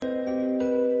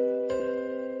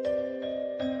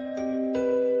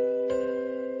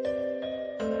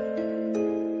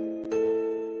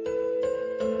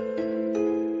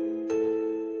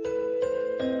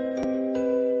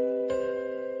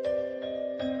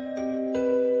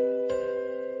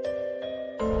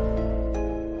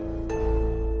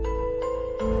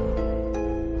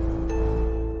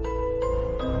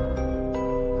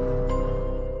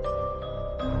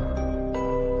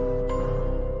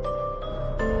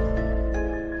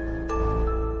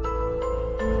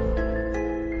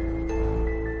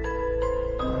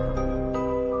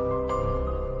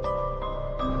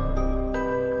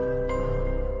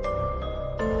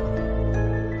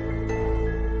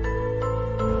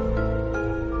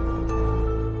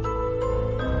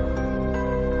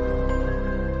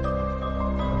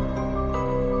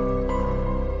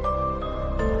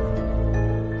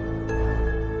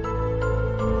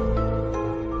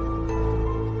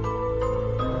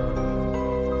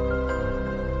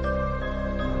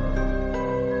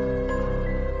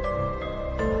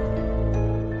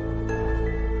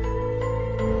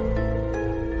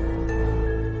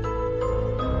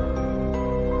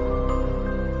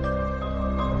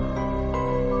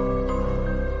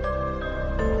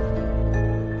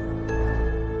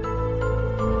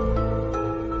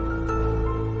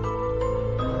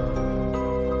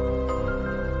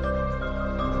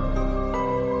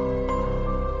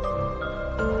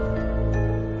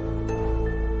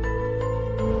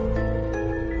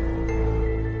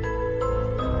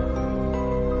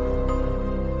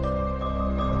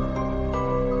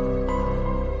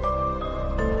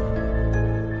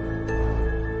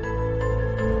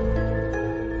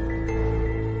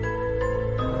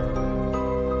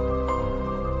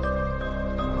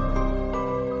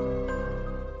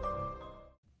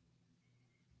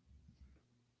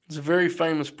As a very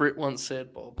famous Brit once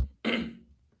said, Bob,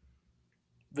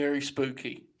 very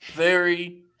spooky.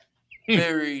 Very,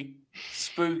 very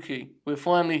spooky. We're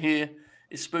finally here.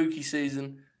 It's spooky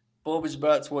season. Bob is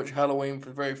about to watch Halloween for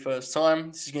the very first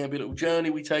time. This is going to be a little journey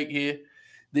we take here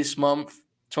this month.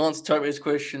 To answer Toby's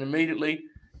question immediately,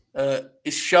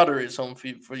 it's Shudder is on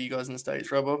for you guys in the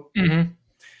States, right, Bob? Mm-hmm.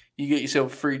 You get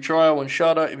yourself a free trial on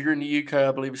Shudder. If you're in the UK,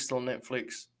 I believe it's still on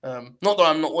Netflix. Not that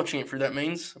I'm not watching it through that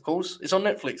means, of course. It's on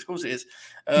Netflix, of course it is.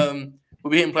 We'll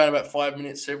be hitting play in about 5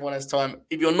 minutes, so everyone has time.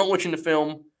 If you're not watching the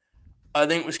film, I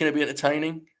think it's going to be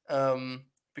entertaining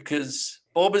because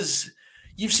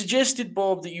you've suggested,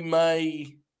 Bob, that you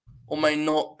may or may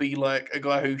not be like a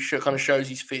guy who kind of shows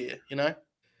his fear, you know?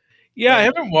 Yeah, I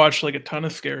haven't watched like a ton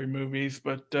of scary movies,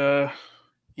 but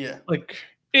Yeah. like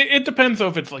it depends though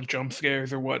if it's like jump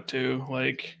scares or what too.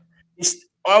 Like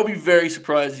I'll be very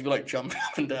surprised if you like jump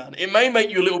up and down. It may make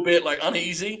you a little bit like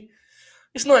uneasy.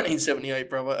 It's 1978,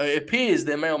 brother. It appears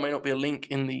there may or may not be a link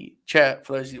in the chat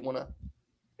for those of you that want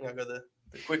to, go the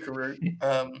quicker route.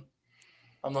 I'm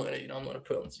not gonna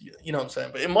put on, you know what I'm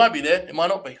saying, but it might be there. It might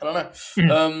not be. I don't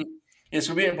know. Yes,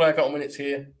 we'll be in play a couple minutes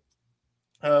here.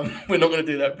 We're not going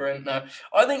to do that, Brent. No,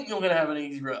 I think you're going to have an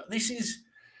easy run.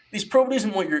 This probably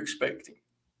isn't what you're expecting.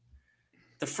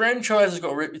 The franchise has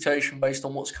got a reputation based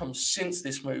on what's come since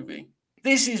this movie.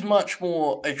 This is much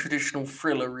more a traditional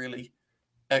thriller, really,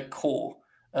 at core.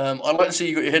 I'd like to see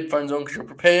you got your headphones on because you're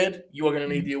prepared. You are going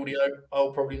to need the audio.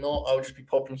 I'll probably not. I'll just be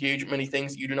popping huge at many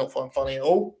things that you do not find funny at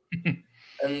all.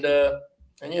 And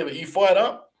yeah, but you fired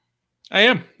up? I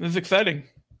am. This is exciting.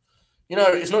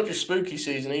 It's not just spooky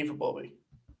season either, Bobby.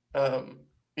 It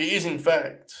is, in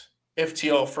fact,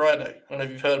 FTR Friday. I don't know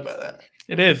if you've heard about that.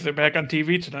 It is. They're back on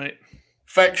TV tonight.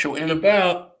 Factual. In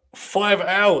about 5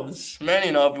 hours, Manny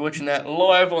and I will be watching that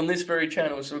live on this very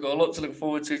channel. So we've got a lot to look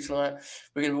forward to tonight.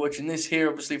 We're going to be watching this here,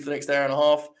 obviously, for the next hour and a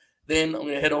half. Then I'm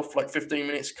going to head off for like 15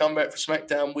 minutes, come back for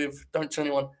SmackDown with, don't tell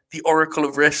anyone, the Oracle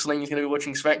of Wrestling is going to be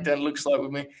watching SmackDown, looks like,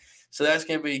 with me. So that's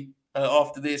going to be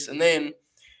after this. And then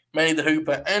Manny the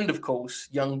Hooper and, of course,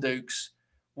 Young Dukes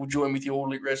will join with the All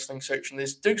Elite Wrestling section.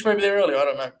 There's Dukes maybe there earlier, I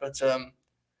don't know. But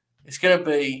it's going to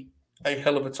be a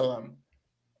hell of a time,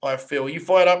 I feel. You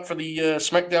fired up for the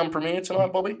SmackDown premiere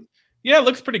tonight, Bobby? Yeah, it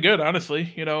looks pretty good,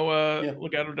 honestly.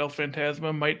 Legado del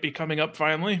Fantasma might be coming up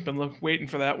finally. Been waiting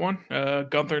for that one.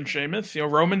 Gunther and Sheamus.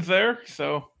 Roman's there,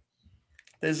 so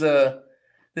there's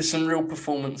some real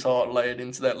performance art layered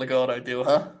into that Legado deal,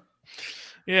 huh?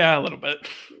 Yeah, a little bit.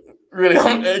 Really,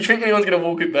 do you think anyone's gonna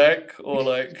walk it back, or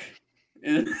like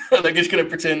they're just gonna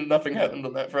pretend nothing happened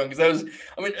on that front? Because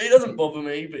it doesn't bother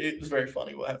me, but it was very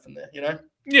funny what happened there.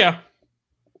 Yeah.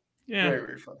 Very,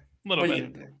 very funny. A little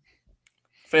bit.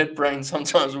 Fed brain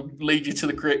sometimes will lead you to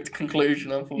the correct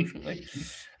conclusion, unfortunately.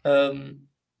 Look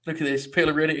at this.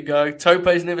 People are ready to go.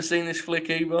 Tope's never seen this flick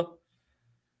either.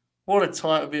 What a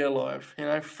time to be alive.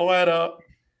 Fired up.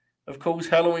 Of course,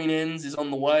 Halloween Ends is on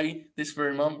the way this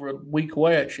very month. We're a week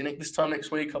away, actually. This time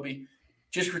next week, I'll be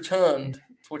just returned to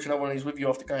watch another one of these with you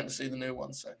after going to see the new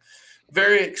one. So,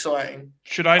 very exciting.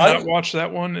 Should I not watch that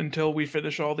one until we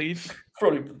finish all these?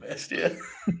 Probably the best, yeah.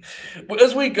 But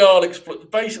as we go, I'll explain.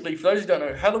 Basically, for those who don't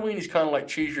know, Halloween is kind of like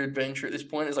Choose Your Adventure at this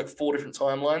point. There's like 4 different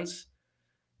timelines.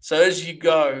 So as you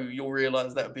go, you'll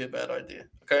realize that would be a bad idea,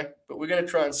 okay? But we're going to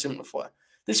try and simplify.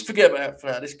 Let's forget about that for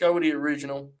now. Let's go with the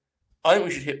original. I think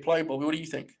we should hit play, Bob. What do you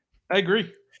think? I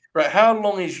agree. Right, how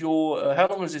long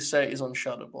does this say it is on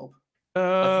Shudder, Bob?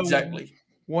 Exactly.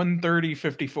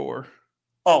 1:30:54.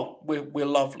 Oh, we're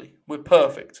lovely. We're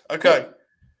perfect. Okay.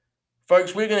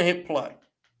 Folks, we're going to hit play.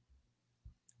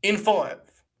 In 5,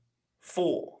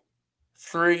 4,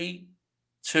 3,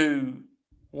 2,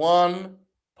 1,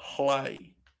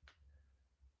 play.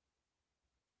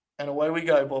 And away we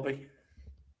go, Bobby.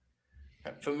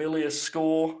 That familiar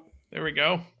score. There we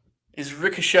go. Is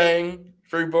ricocheting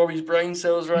through Bobby's brain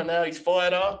cells right now. He's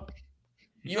fired up.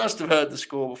 You must have heard the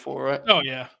score before, right? Oh,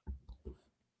 yeah.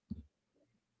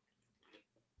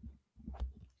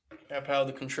 Our pal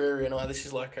the Contrarian and I, this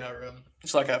is like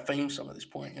our theme song at this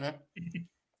point,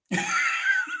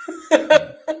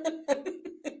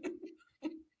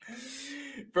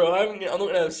 Bro, I'm not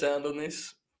going to have sound on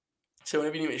this. So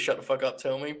whenever you need me to shut the fuck up,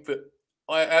 tell me. But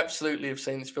I absolutely have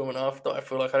seen this film enough that I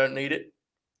feel like I don't need it.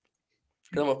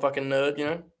 Because I'm a fucking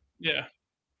nerd, Yeah.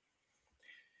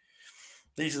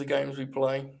 These are the games we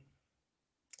play.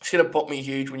 It's going to pop me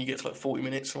huge when you get to like 40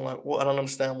 minutes. And I'm like, what? I don't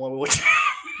understand why we're watching.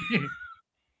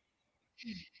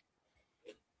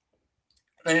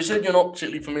 Now, you said you're not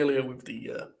particularly familiar with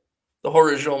the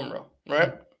horror genre,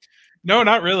 right? No,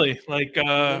 not really. Like,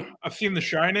 I've seen The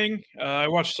Shining. I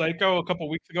watched Psycho a couple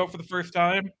weeks ago for the first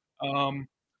time.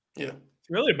 Yeah. It's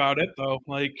really about it, though.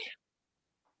 Like,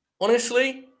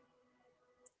 honestly,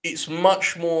 it's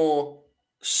much more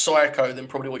Psycho than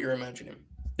probably what you're imagining.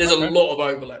 There's a okay. lot of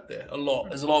overlap there. A lot.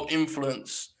 There's a lot of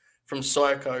influence from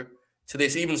Psycho to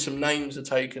this. Even some names are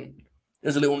taken.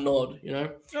 There's a little nod, you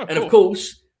know. Oh, And of cool.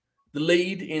 course, the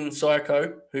lead in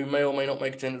Psycho, who may or may not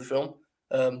make it to the end of the film,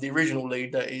 the original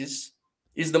lead that is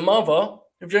the mother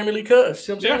of Jamie Lee Curtis.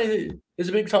 See what I'm saying? There's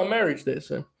a big time marriage there.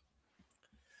 So,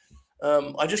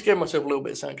 I just gave myself a little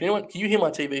bit of sound. Can you hear my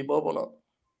TV, Bob, or not?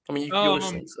 I mean, you're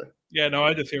listening, so. Yeah, no,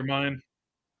 I just hear mine.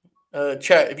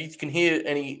 Chat, if you can hear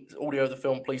any audio of the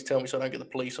film, please tell me so I don't get the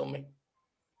police on me.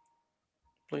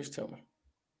 Please tell me.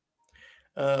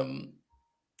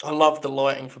 I love the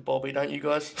lighting for Bobby, don't you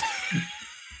guys?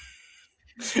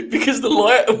 Because the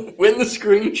light, when the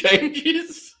screen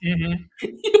changes, your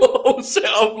whole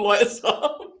setup lights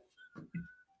up.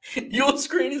 Your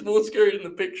screen is more scary than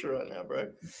the picture right now,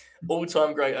 bro.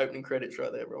 All-time great opening credits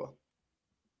right there, bro.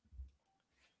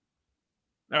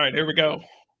 All right, here we go.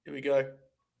 Here we go.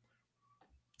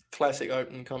 Classic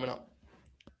opening coming up.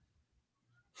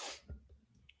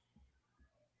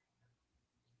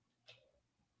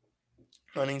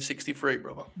 1963,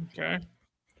 brother. Okay.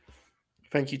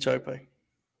 Thank you, Tope.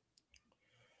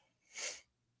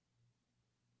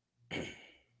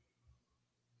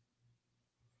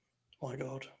 My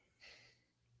God.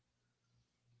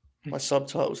 My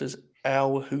subtitle says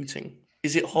owl hooting.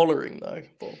 Is it hollering though,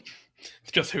 Bob?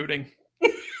 It's just hooting.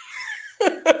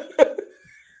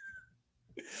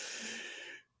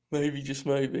 Maybe, just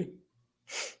maybe.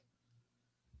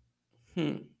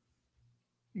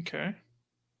 Okay.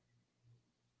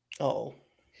 Oh.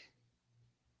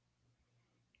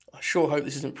 I sure hope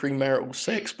this isn't premarital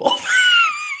sex, Bob.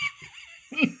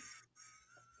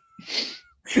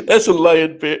 That's a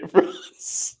layered bit for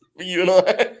us. For you and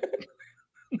I.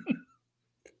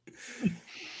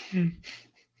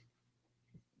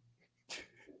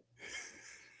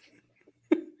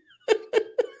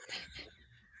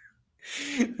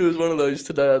 It was one of those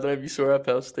today. I don't know if you saw our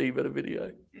pal Steve had a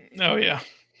video. Oh, yeah.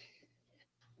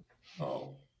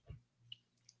 Oh.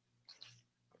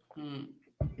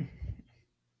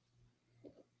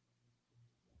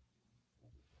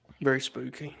 Very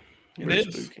spooky. Very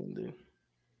spooky, dude.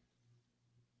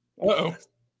 Uh-oh.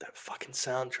 That fucking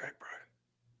soundtrack, bro.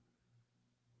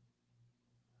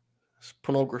 It's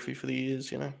pornography for the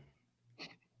ears, you know.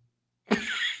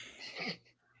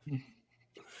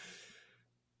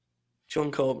 John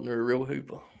Carpenter, a real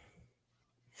hooper.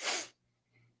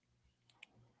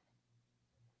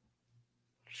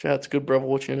 Shout out to good brother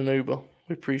watching in an Uber.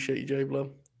 We appreciate you, J Blood.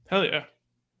 Hell yeah.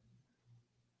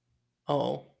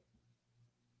 Oh.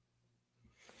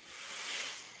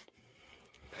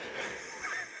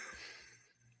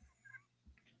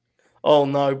 Oh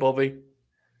no, Bobby.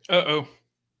 Uh-oh.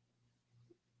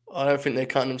 I don't think they're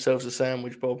cutting themselves a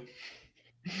sandwich, Bob.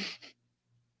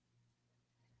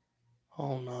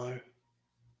 Oh no.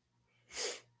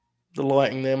 The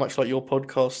lighting there, much like your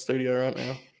podcast studio right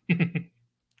now.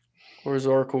 Or as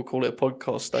Oracle call it, a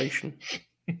podcast station.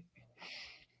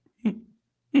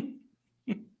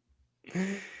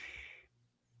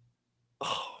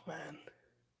 Oh man.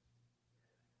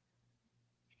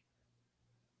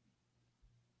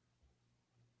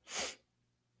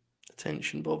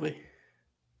 Attention, Bobby.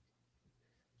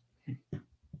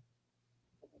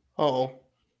 Oh.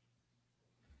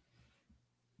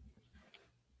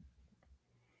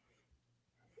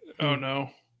 Oh no.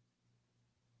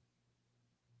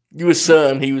 You were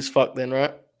certain he was fucked then,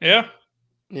 right? Yeah.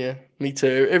 Yeah, me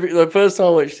too. The first time I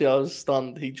watched it, I was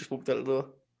stunned. He just walked out the door.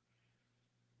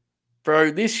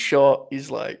 Bro, this shot is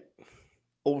like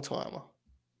all-timer.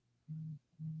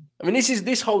 I mean,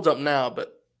 this holds up now,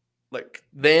 but like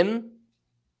then,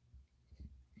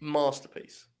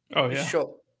 masterpiece. Oh, This yeah. shot,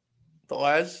 the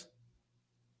eyes.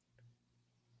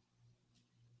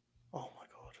 Oh my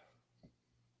god.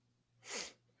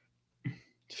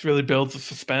 Just really builds the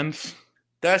suspense.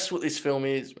 That's what this film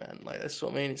is, man. Like, that's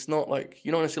what I mean. It's not like,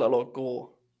 you're not going to see like a lot of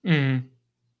gore. Mm.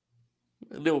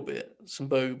 A little bit, some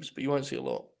boobs, but you won't see a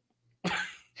lot.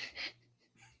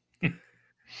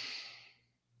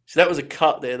 So that was a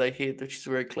cut there they hid, which is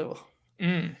very clever.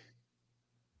 Mm.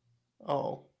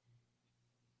 Oh.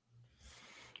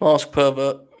 Mask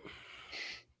pervert.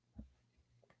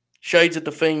 Shades of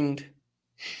the Fiend.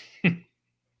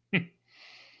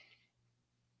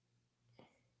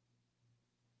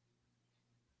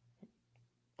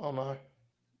 Oh no.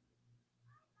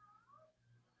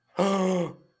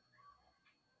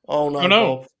 Oh no,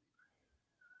 no. Bob.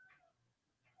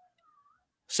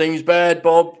 Seems bad,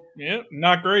 Bob. Yeah,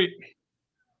 not great.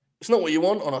 It's not what you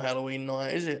want on a Halloween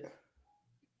night, is it?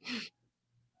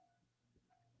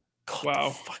 God, the Wow.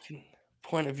 fucking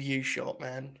point of view shot,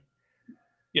 man.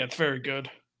 Yeah, it's very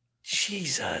good.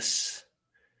 Jesus.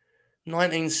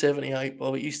 1978,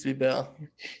 Bob. It used to be better.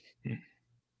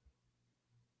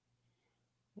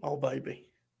 Oh, baby.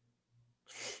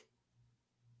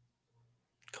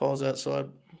 Cars outside.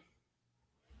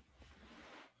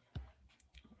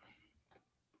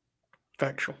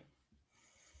 Factual.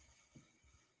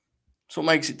 That's what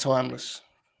makes it timeless.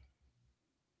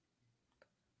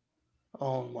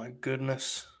 Oh, my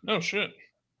goodness. Oh, shit.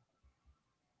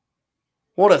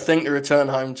 What a thing to return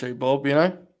home to, Bob, you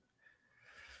know?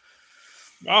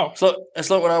 Wow. It's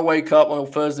like when I wake up on a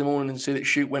Thursday morning and see that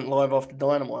Shoot went live after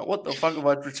Dynamite. What the fuck have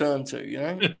I returned to, you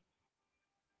know?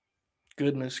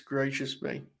 Goodness gracious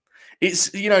me.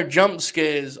 It's, jump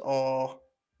scares are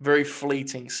very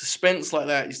fleeting. Suspense like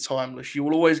that is timeless. You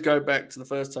will always go back to the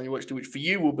first time you watched it, which for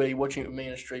you will be watching it with me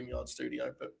in a StreamYard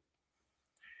studio. But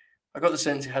I got the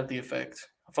sense it had the effect.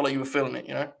 I felt like you were feeling it,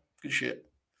 you know? Good shit.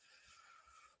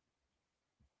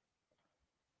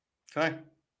 Okay.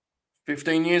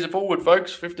 15 years forward,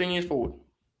 folks. 15 years forward.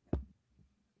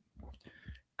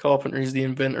 Carpenter is the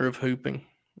inventor of hooping.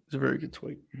 It's a very good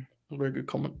tweet. A very good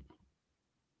comment.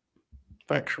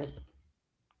 Factual.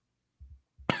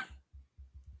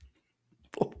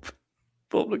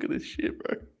 Bob, look at this shit,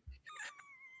 bro.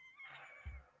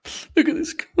 Look at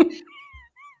this.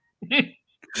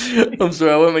 I'm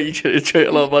sorry, I won't make you check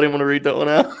it up. I didn't want to read that one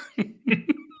out.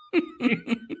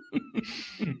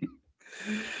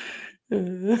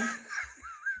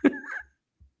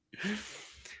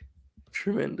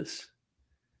 Tremendous.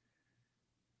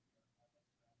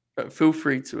 Right, feel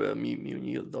free to mute me when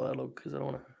you get the dialogue because I don't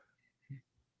want to.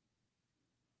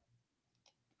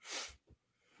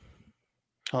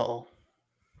 Uh-oh.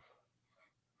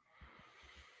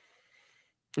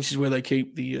 This is where they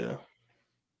keep the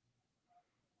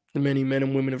many men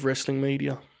and women of wrestling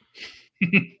media.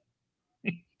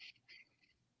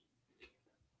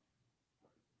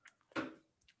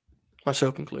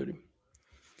 Myself included.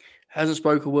 Hasn't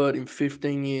spoke a word in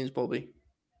 15 years, Bobby.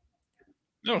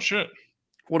 Oh, shit.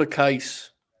 What a case.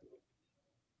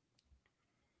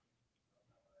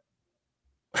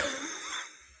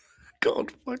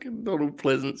 God, fucking Donald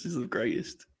Pleasance is the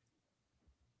greatest.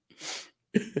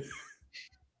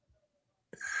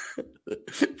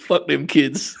 Fuck them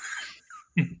kids.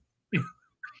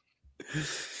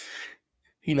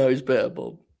 He knows better,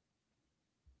 Bob.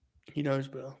 He knows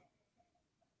better.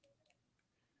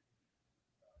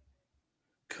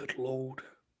 Good Lord.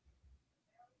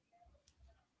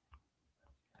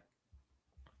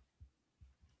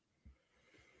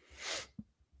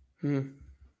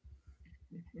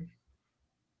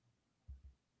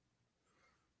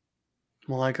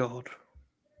 My God.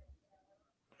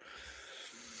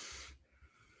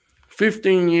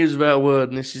 15 years without a word,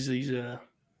 and this is his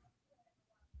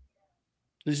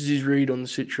read on the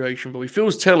situation, but he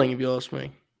feels telling if you ask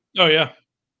me. Oh, yeah.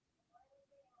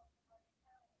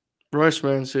 Rice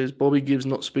Man says Bobby gives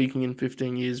not speaking in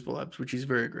 15 years vibes, which is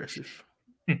very aggressive.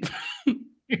 It's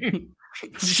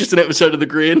just an episode of The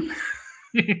Grin.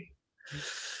 It's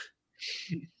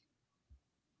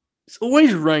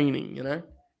always raining, you know?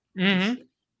 Mm-hmm.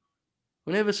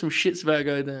 Whenever some shit's about to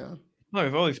go down. Oh,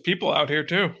 there's all these people out here,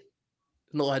 too.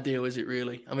 Not ideal, is it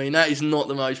really? I mean, that is not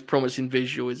the most promising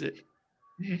visual, is it?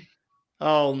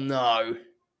 Oh, no.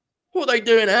 What are they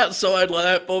doing outside like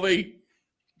that, Bobby?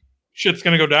 Shit's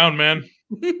gonna go down, man.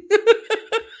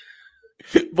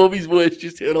 Bobby's voice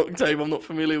just hit an octave I'm not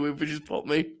familiar with, which just popped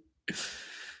me.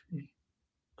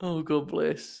 Oh, God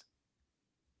bless.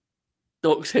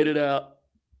 Doc's headed out.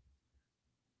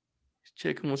 Just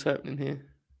checking what's happening here.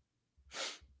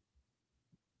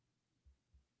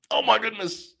 Oh, my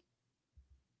goodness.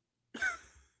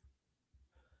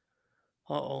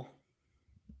 Uh-oh.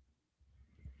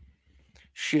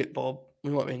 Shit, Bob. We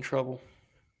might be in trouble.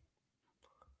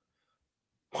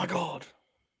 My God.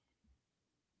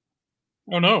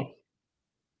 Oh, no.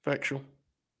 Factual.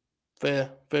 Fair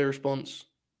response.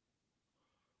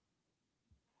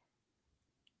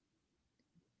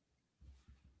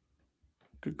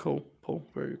 Good call, Paul.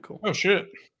 Very good call. Oh,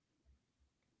 shit.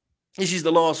 This is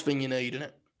the last thing you need, isn't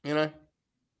it? You know?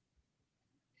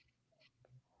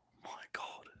 My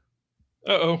God.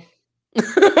 Uh-oh.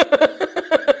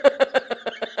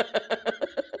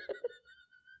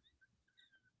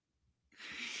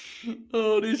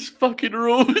 Oh, this fucking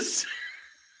rules.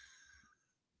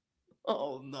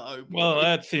 Oh, no. Bobby. Well,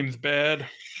 that seems bad.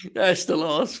 That's the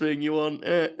last thing you want.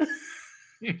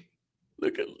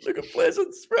 Look at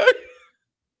Pleasance, bro.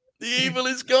 The evil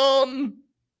is gone.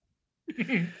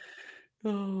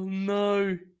 Oh,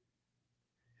 no.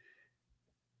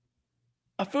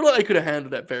 I feel like they could have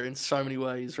handled that better in so many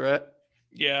ways, right?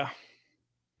 Yeah.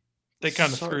 They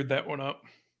kind of screwed that one up.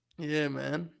 Yeah,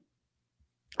 man.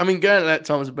 I mean, going at that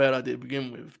time was a bad idea to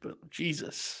begin with, but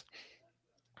Jesus.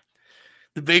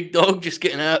 The big dog just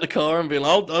getting out of the car and being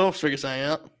like, I'll figure something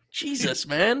out. Jesus,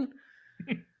 man.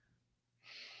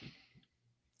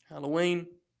 Halloween.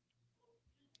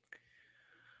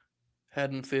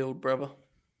 Haddonfield, brother.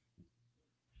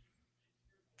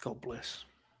 God bless.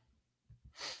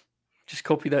 Just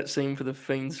copy that scene for the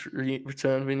Fiend's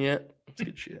return vignette. It's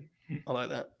good shit. I like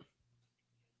that.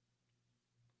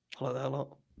 I like that a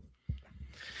lot.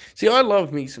 See, I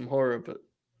love me some horror, but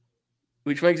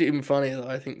which makes it even funnier that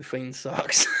I think the Fiend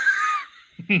sucks.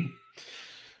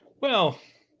 Well,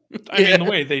 I mean,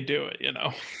 the way they do it, you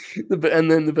know.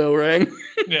 And then the bell rang.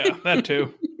 Yeah, that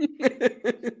too.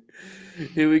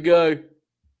 Here we go.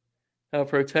 Our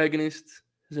protagonist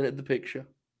has entered the picture.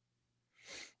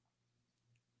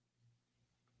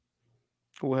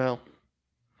 Wow.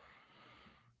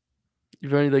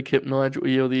 If only they kept Nigel,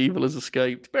 the evil has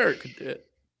escaped. Barrett could do it.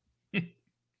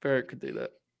 Barrett could do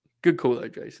that. Good call, though,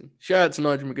 Jason. Shout out to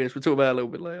Nigel McGuinness. We'll talk about it a little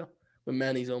bit later. When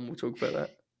Manny's on, we'll talk about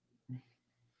that.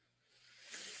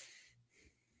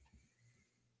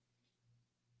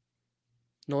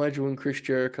 Nigel and Chris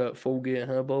Jericho at Full Gear,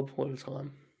 huh, Bob? What a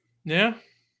time. Yeah.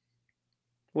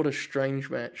 What a strange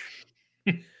match.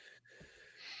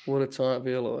 What a time to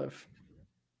be alive.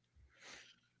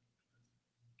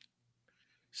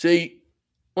 See,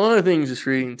 one of the things that's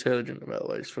really intelligent about the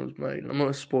way this film's made, and I'm not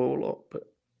going to spoil a lot, but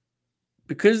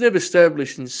because they've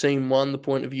established in scene one the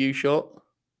point of view shot,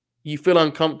 you feel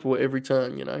uncomfortable at every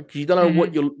turn, you know, because you don't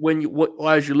know what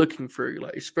eyes you're looking through.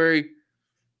 Like, it's very,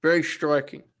 very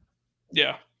striking.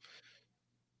 Yeah.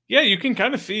 Yeah, you can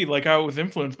kind of see like how it was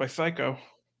influenced by Psycho.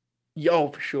 Yeah,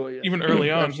 for sure. Yeah, even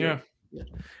early on. Yeah,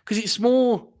 because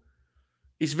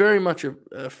it's very much a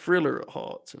thriller at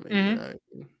heart to me. You know,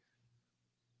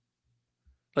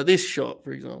 like this shot,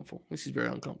 for example. This is very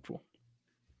uncomfortable.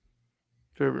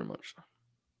 Very, very much so.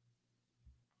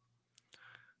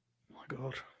 Oh my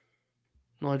God.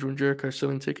 Nigel and Jericho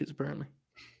selling tickets, apparently.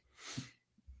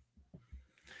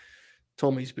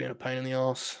 Tommy's being a pain in the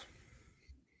ass.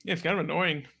 Yeah, it's kind of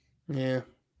annoying. Yeah.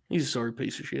 He's a sorry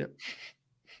piece of shit.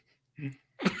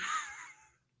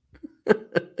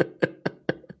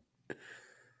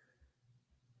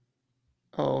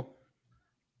 Oh.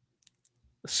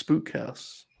 A spook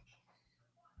house.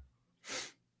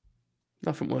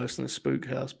 Nothing worse than a spook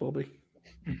house, Bobby.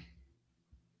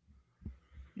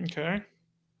 Okay.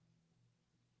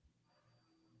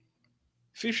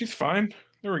 See, she's fine.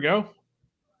 There we go.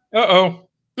 Uh-oh.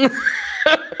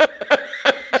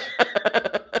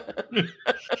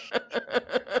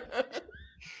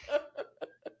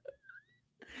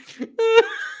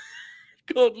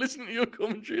 God, listen to your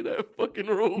commentary. That fucking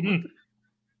ruled.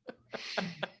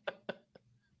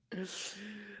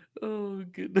 Oh,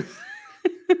 goodness.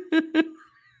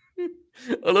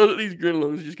 I love that these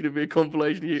Grinalongs are just going to be a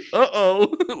compilation here.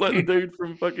 Uh-oh. Like the dude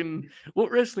from fucking...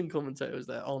 What wrestling commentator was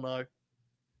that? Oh, no.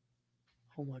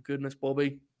 Oh, my goodness,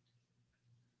 Bobby.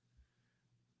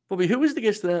 Bobby, who was the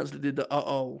guest announcer that did the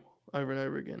uh-oh over and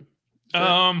over again?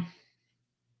 Fuck.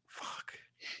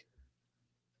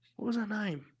 What was her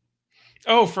name?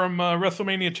 Oh, from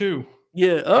WrestleMania 2.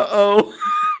 Yeah, uh-oh.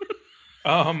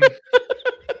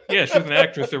 Yeah, she's an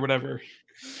actress or whatever.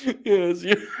 Yes,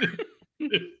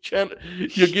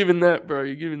 you're giving that, bro.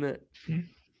 You're giving that.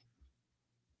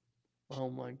 Oh,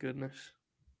 my goodness.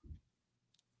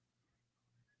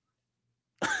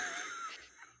 I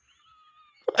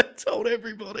told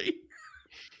everybody.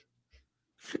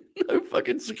 No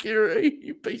fucking security,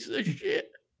 you piece of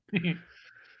shit.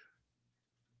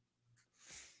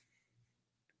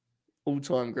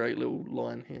 All-time great little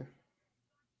line here.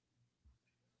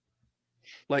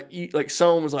 Like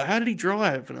someone was like, "How did he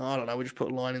drive?" And I don't know. We just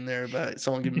put a line in there about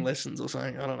someone giving lessons or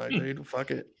something. I don't know, dude.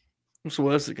 Fuck it. What's the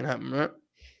worst that can happen, right?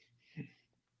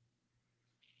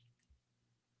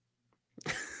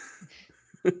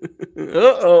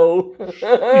 Uh-oh.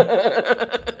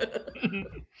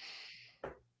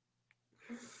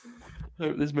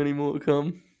 Hope there's many more to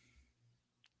come.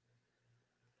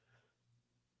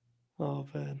 Oh,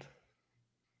 man.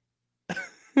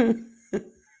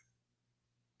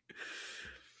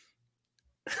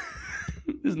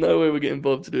 There's no way we're getting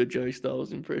Bob to do a Joey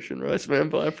Styles impression, right, man?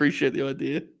 But I appreciate the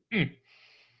idea.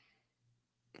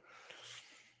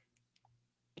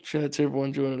 Shout out to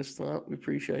everyone joining us tonight. We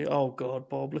appreciate it. Oh, God,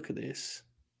 Bob, look at this.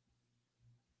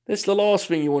 That's the last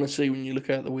thing you want to see when you look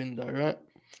out the window, right?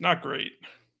 It's not great.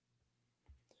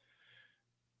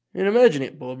 And imagine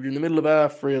it, Bob. You're in the middle of hour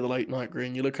 3 of the late night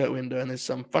grin. You look out the window and there's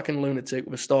some fucking lunatic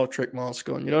with a Star Trek mask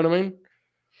on. You know what I mean?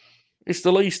 It's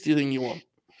the least thing you want.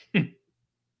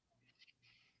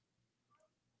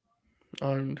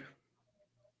 And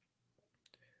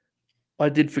I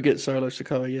did forget Solo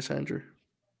Sikoa. Yes, Andrew.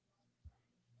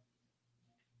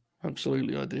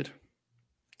 Absolutely, I did.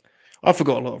 I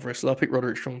forgot a lot of wrestlers. I picked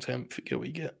Roderick Strong 10th. Get what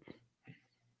you get.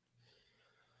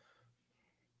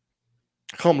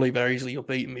 I can't believe how easily you're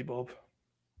beating me, Bob.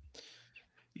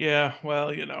 Yeah,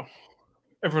 well,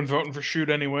 everyone's voting for Shoot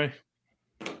anyway.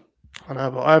 I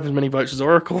know, but I have as many votes as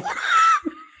Oracle.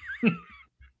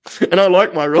 And I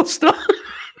like my roster.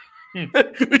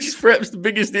 Which is perhaps the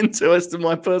biggest intel as to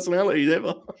my personality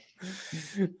ever.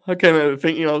 I came out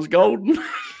thinking I was golden.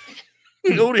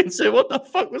 The audience said, "What the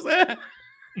fuck was that?"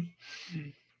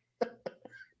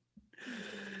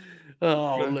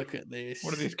 Oh, look at this.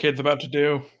 What are these kids about to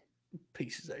do?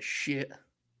 Pieces of shit.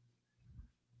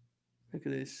 Look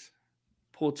at this.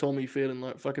 Poor Tommy feeling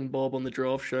like fucking Bob on the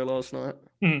draft show last night.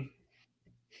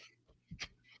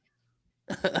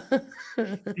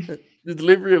 The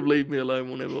delivery of "Leave Me Alone"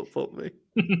 will never pop me.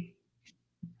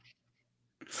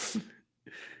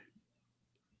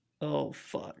 Oh,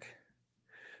 fuck.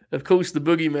 Of course, the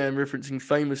Boogeyman referencing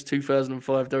famous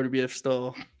 2005 WWF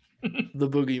star, the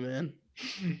Boogeyman.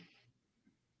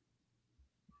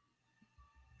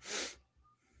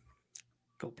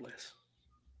 God bless.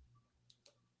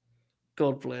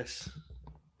 God bless.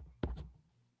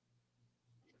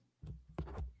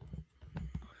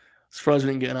 Surprised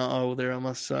we didn't get an art there, I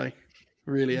must say.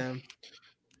 Really am.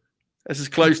 That's as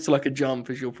close to like a jump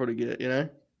as you'll probably get, you know?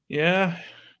 Yeah.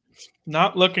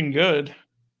 Not looking good.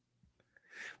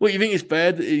 What, you think it's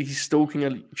bad that he's stalking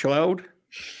a child?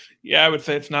 Yeah, I would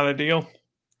say it's not ideal.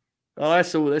 Oh,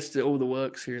 that's all the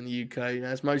works here in the UK. You know,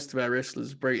 as most of our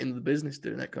wrestlers break into the business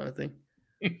doing that kind of thing.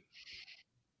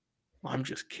 I'm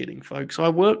just kidding, folks. I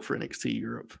work for NXT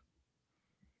Europe.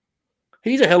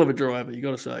 He's a hell of a driver, you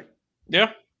got to say.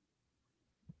 Yeah.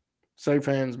 Safe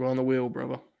hands behind the wheel,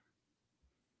 brother.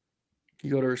 You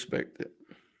got to respect it.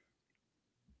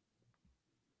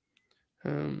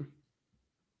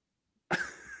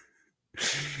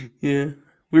 Yeah.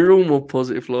 We were all more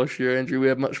positive last year, Andrew. We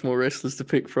had much more wrestlers to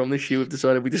pick from. This year, we've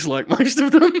decided we dislike most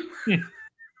of them.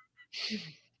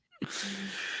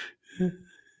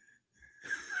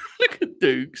 Look at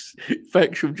Dukes.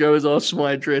 Factual Joe has asked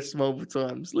my address multiple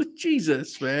times. Look,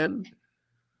 Jesus, man.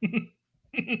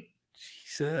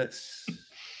 Jesus.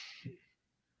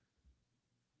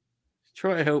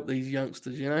 Try to help these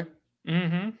youngsters, you know?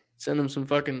 Mm-hmm. Send them some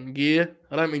fucking gear.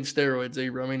 I don't mean steroids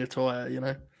either. I mean a tire, you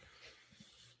know?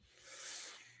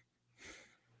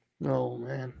 Oh,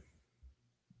 man.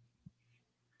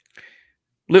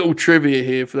 Little trivia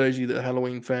here for those of you that are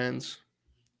Halloween fans.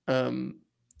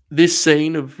 This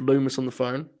scene of Loomis on the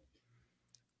phone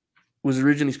was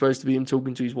originally supposed to be him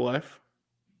talking to his wife.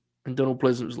 And Donald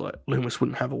Pleasant was like, Loomis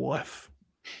wouldn't have a wife.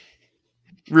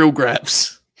 Real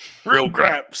graps. Real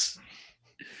graps.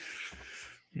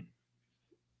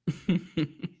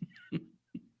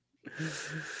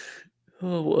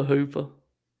 Oh, what a hooper.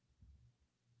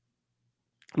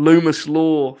 Loomis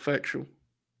Law factual.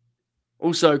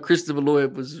 Also, Christopher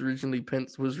Lloyd was originally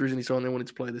someone they wanted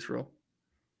to play this role.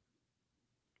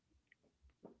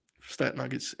 Stat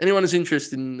nuggets. Anyone that's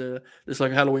interested in this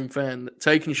like a Halloween fan,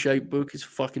 Taking Shape book is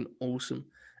fucking awesome.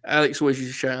 Alex always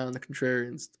used to shout out on the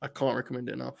Contrarians. I can't recommend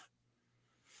it enough.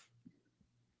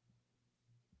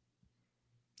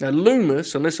 Now,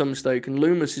 Loomis, unless I'm mistaken,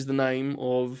 Loomis is the name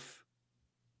of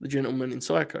the gentleman in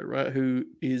Psycho, right? Who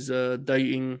is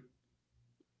dating.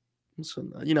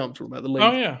 You know what I'm talking about, the lead.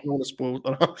 Oh, yeah. I don't want to spoil.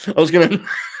 I was going to.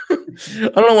 I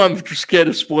don't know why I'm scared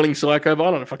of spoiling Psycho, but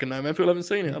I don't fucking know, man. People haven't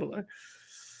seen it. I don't know.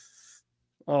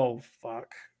 Oh,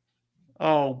 fuck.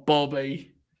 Oh,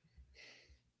 Bobby.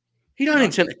 He don't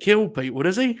intend to kill people,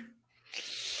 does he?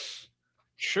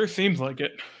 Sure seems like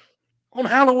it. On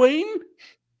Halloween?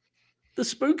 The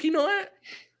spooky night?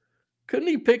 Couldn't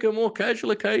he pick a more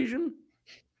casual occasion?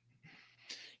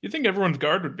 You'd think everyone's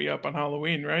guard would be up on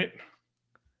Halloween, right?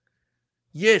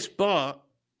 Yes, but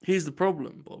here's the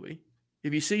problem, Bobby.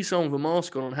 If you see someone with a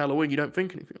mask on Halloween, you don't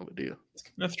think anything of it, do you?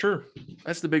 That's true.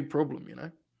 That's the big problem, you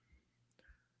know?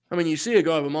 I mean, you see a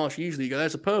guy with a mask, usually you go,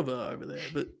 that's a pervert over there.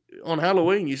 But on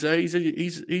Halloween, you say he's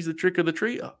the trick of the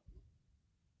treater.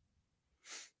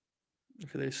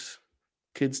 Look at this.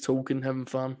 Kids talking, having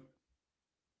fun.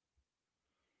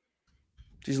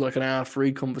 This is like an hour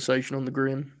free conversation on the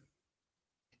grin.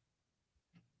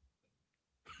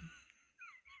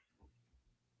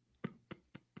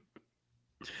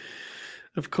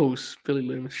 Of course, Billy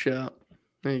Loomis shout.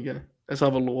 There you go. Let's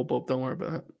have a law, Bob. Don't worry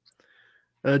about that.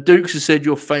 Dukes has said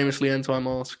you're famously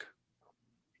anti-mask.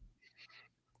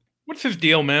 What's his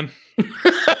deal, man?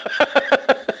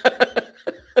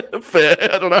 Fair.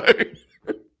 I don't know.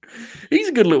 He's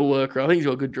a good little worker. I think he's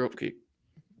got a good drop kick.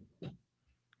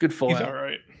 Good fire. He's all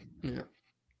right. Yeah.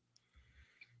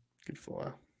 Good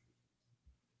fire.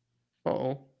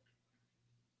 Uh-oh.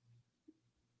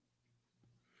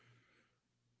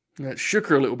 That shook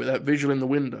her a little bit, that visual in the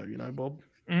window, you know, Bob.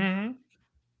 Mm-hmm.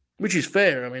 Which is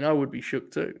fair. I mean, I would be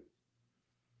shook too.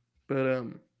 But,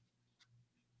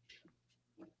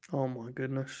 oh my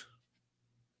goodness.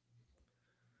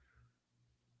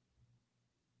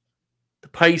 The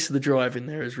pace of the drive in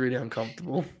there is really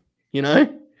uncomfortable, you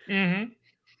know? Mm-hmm.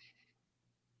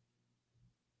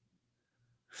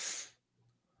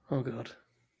 Oh, God.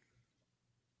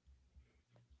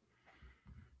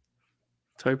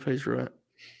 Tope's right.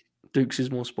 Dukes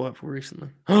is more spiteful recently.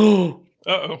 Oh!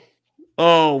 Uh-oh.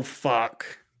 Oh, fuck.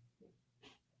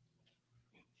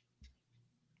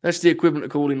 That's the equivalent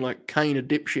of calling, like, Kane a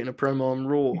dipshit in a promo on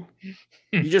Raw.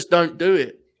 You just don't do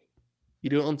it. You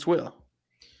do it on Twitter.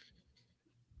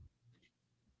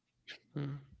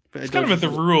 It's kind of as a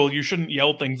rule, you shouldn't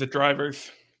yell things at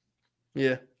drivers.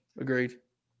 Yeah, agreed.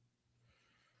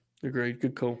 Agreed.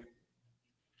 Good call.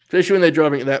 Especially when they're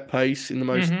driving at that pace in the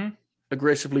most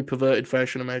aggressively perverted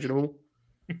fashion imaginable.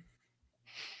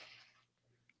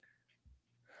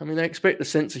 I mean, they expect a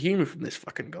sense of humour from this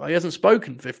fucking guy. He hasn't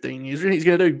spoken in 15 years. What do you think he's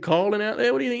going to do? Carlin out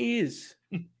there? What do you think he is?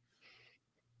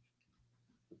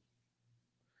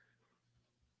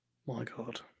 My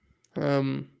God.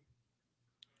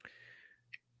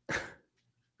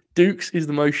 Dukes is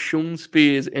the most Sean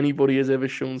Spears anybody has ever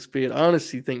Sean Speared. I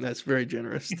honestly think that's very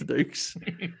generous to Dukes.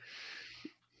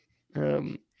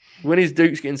 When is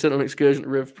Dukes getting sent on excursion to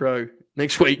Rev Pro?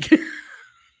 Next week.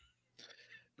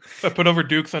 If I put over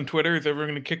Dukes on Twitter, is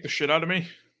everyone going to kick the shit out of me?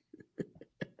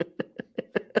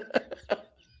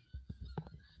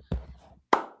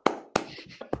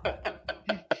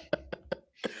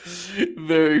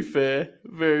 Very fair.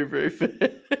 Very, very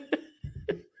fair.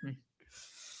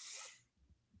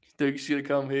 Duke's going to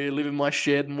come here, live in my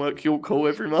shed, and work your call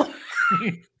every month.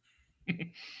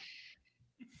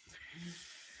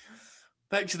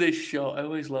 Back to this shot. I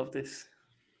always love this.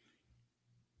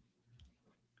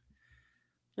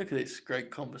 Look at this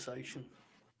great conversation.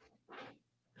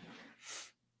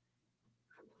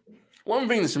 One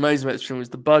thing that's amazing about this film is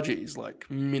the budget is like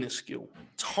minuscule.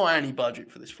 Tiny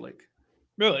budget for this flick.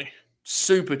 Really?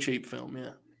 Super cheap film,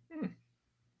 yeah.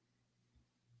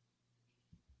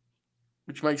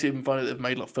 Which makes it even funny that they've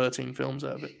made like 13 films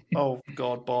out of it. Oh,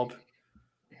 God, Bob.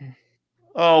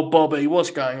 Oh, Bobby,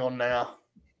 what's going on now?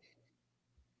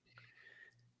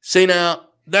 See, now,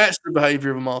 that's the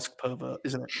behaviour of a masked pervert,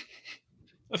 isn't it?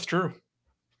 That's true.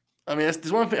 I mean,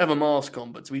 there's one thing to have a mask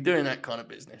on, but to be doing that kind of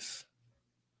business.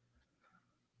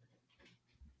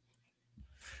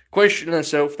 Question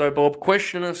herself, though, Bob.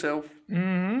 Question herself.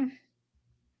 Mm-hmm.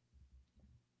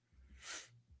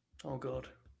 Oh, God.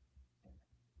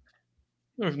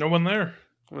 There's no one there.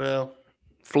 Well,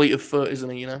 fleet of foot, isn't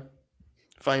he, you know?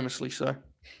 Famously so.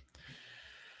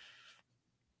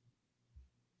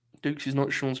 Dukes is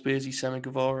not Sean Spears, he's Sammy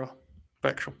Guevara.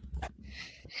 Backsham.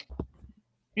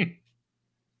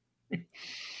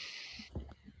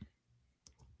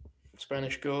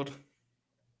 Spanish God.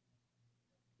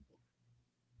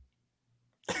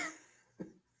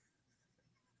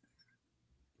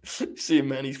 Seeing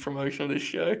Manny's promotion of this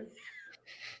show.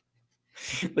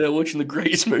 They're watching the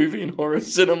greatest movie in horror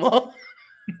cinema.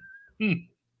 Hooper.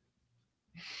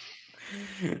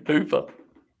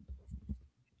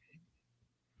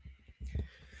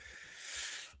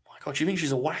 My God, do you think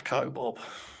she's a wacko, Bob?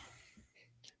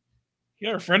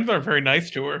 Yeah, her friends are very nice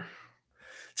to her.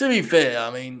 To be fair,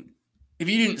 I mean, if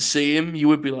you didn't see him, you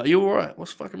would be like, "You all right?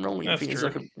 What's fucking wrong with you?" That's think true.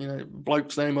 It's like a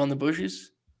bloke standing behind the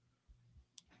bushes,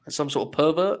 like some sort of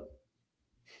pervert.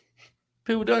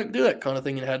 People don't do that kind of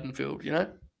thing in Haddonfield, you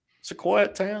know. It's a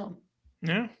quiet town.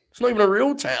 Yeah, it's not even a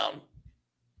real town.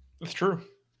 That's true.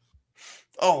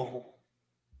 Oh,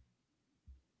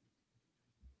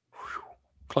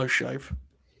 close shave.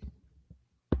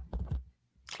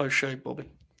 Close shave,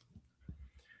 Bobby.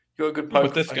 You're a good poker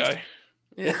But this face. guy.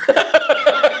 Yeah.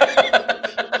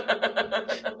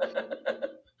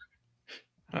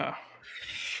 Oh.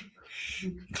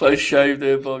 Close shave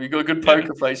there, Bob. You got a good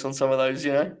poker face on some of those,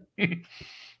 you know.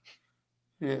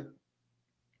 Yeah.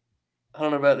 I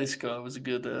don't know about this guy. It was a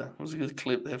good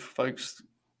clip there for folks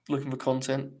looking for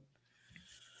content.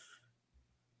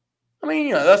 I mean,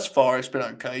 you know, thus far it's been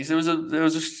okay.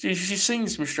 She's seen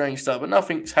some strange stuff, but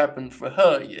nothing's happened for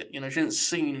her yet. You know, she hasn't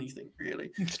seen anything really.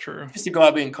 It's true. Just the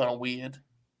guy being kind of weird.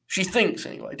 She thinks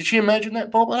anyway. Did she imagine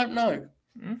that, Bob? I don't know.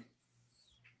 Mm-hmm.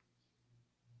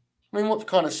 I mean, what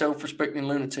kind of self-respecting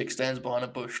lunatic stands behind a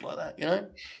bush like that, you know?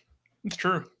 It's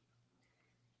true.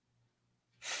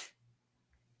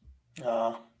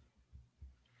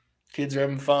 Kids are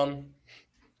having fun.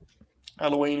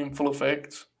 Halloween in full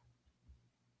effect.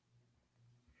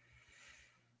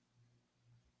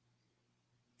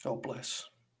 God bless.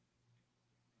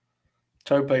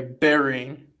 Tope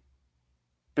burying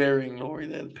Laurie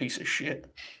there, the piece of shit.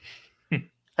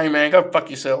 Hey, man, go fuck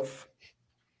yourself.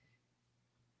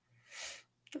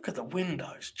 Look at the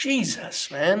windows.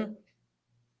 Jesus, man.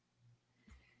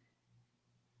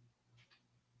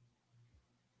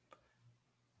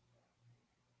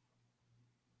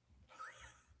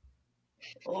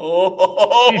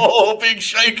 Oh, big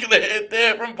shake of the head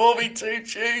there from Bobby Two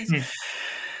Cheese.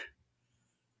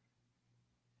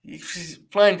 He's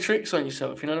playing tricks on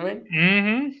yourself, you know what I mean?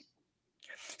 Mm-hmm.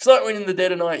 It's like when in the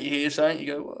dead of night you hear something, you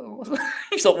go, whoa,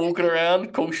 you start walking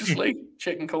around cautiously,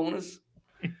 checking corners.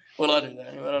 Well, I do that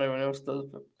anyway. I don't know anyone else does,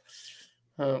 but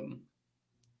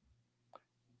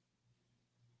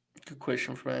good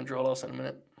question from Andrew. I'll ask in a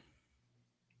minute.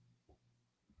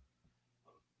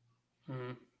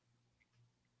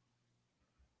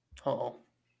 Oh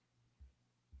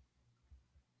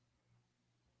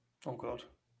God.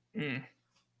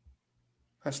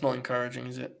 That's not encouraging,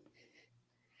 is it?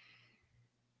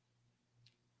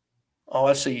 Oh,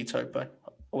 I see you, Tope. I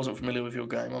wasn't familiar with your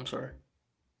game. I'm sorry.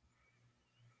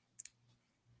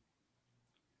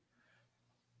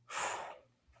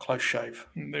 Close shave.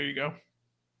 There you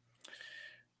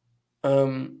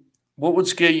go. What would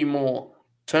scare you more?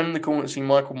 Turning the corner to see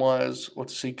Michael Myers or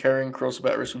to see Karrion Kross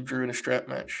about wrestle Drew in a strap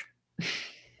match?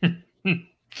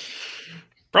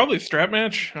 Probably strap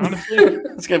match, honestly.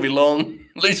 It's going to be long.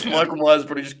 At least Michael Myers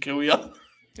probably just kill you.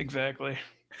 Exactly.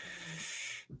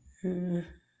 And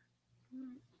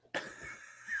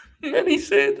he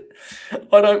said,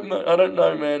 I don't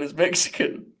know, man. As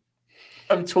Mexican,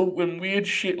 I'm taught when weird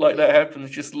shit like that happens,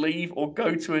 just leave or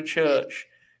go to a church.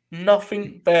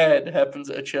 Nothing bad happens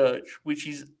at a church, which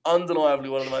is undeniably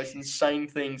one of the most insane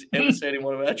things ever said in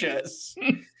one of our chats.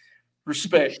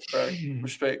 Respect, bro.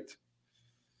 Respect.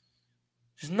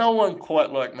 There's no one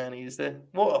quite like Manny, is there?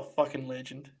 What a fucking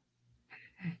legend.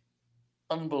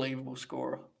 Unbelievable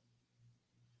scorer.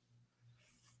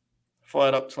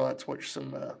 Fired up tonight to watch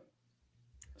some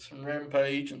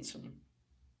Rampage and some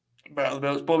Battle of the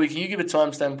Belts. Bobby, can you give a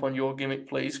timestamp on your gimmick,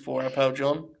 please, for our pal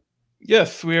John?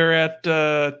 Yes, we are at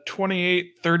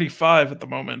 28:35 at the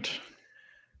moment.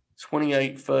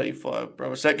 28:35,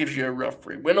 bro. So that gives you a rough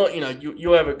read. We're not,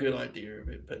 you'll have a good idea of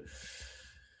it, but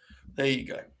there you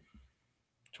go.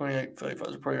 28:35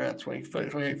 is probably around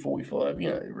 28:45.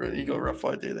 You got a rough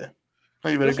idea there.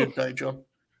 You've had a good day, John.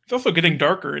 It's also getting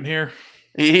darker in here.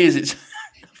 It is. It's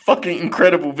fucking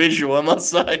incredible visual, I must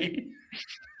say.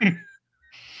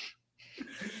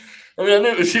 I mean, I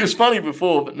knew it was funny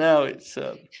before, but now it's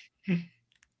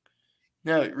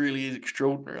now it really is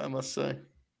extraordinary, I must say.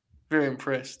 Very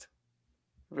impressed.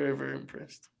 Very, very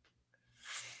impressed.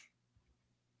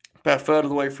 About a third of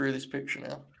the way through this picture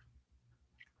now.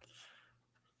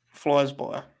 Flies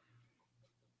by.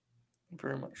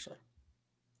 Very much so.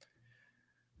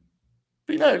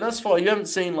 But that's fine. You haven't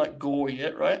seen like gore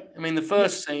yet, right? I mean, the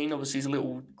first scene obviously is a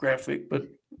little graphic, but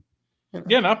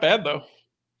yeah, not bad though.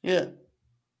 Yeah,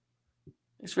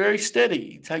 it's very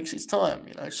steady. It takes its time.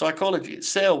 Psychology. It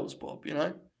sells, Bob.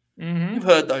 Mm-hmm. You've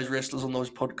heard those wrestlers on those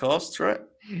podcasts, right?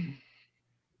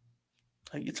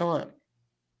 Take your time.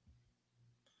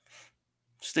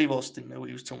 Steve Austin knew what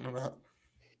he was talking about.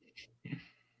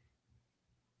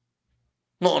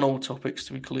 Not on all topics,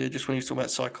 to be clear, just when he was talking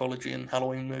about psychology and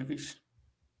Halloween movies.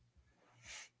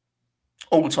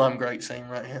 All-time great scene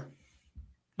right here.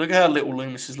 Look at how little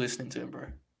Loomis is listening to him, bro.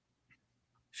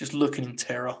 He's just looking in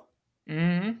terror.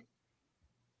 Mm-hmm.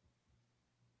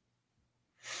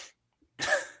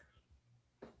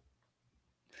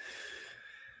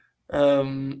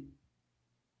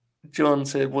 John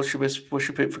said, what's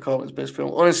your pick for Carlton's best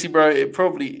film? Honestly, bro, it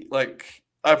probably,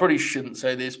 I probably shouldn't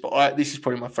say this, but this is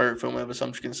probably my favorite film ever, so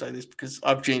I'm just going to say this because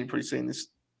I've genuinely probably seen this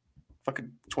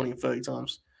fucking 20 or 30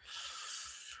 times.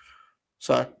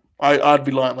 So I'd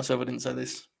be lying myself if I didn't say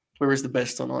this. Where is the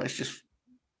best or not? It's just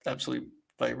absolute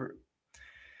favorite.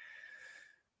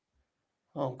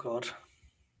 Oh, God.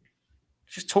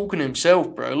 Just talking to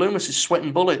himself, bro. Loomis is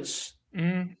sweating bullets.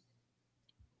 Mm.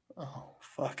 Oh,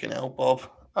 fucking hell, Bob.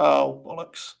 Oh,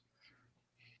 bollocks.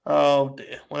 Oh,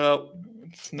 dear. Well,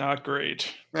 it's not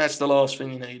great. That's the last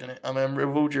thing you need, isn't it? I mean,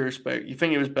 with all due respect, you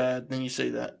think it was bad, then you see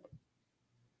that.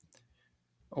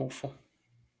 Awful.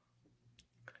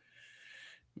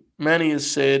 Manny has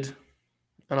said,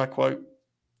 and I quote,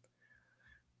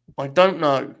 "I don't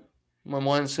know. My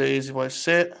mind says if I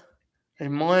set a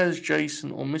Myers,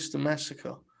 Jason, or Mr.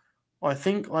 Massacre, I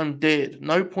think I'm dead.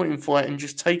 No point in fighting.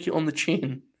 Just take it on the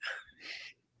chin.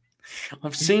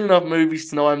 I've seen enough movies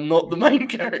to know I'm not the main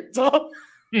character."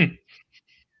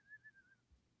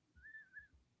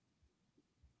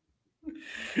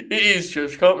 It is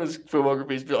Josh Carpenter's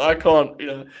filmography, but I can't.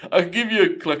 I could give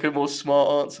you a more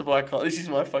smart answer, but I can't. This is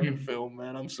my fucking film,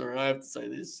 man. I'm sorry, I have to say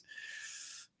this.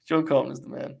 John Carpenter's the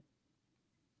man.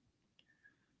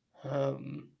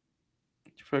 Do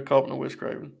you prefer Carpenter or Wes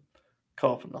Craven?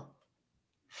 Carpenter.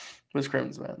 Wes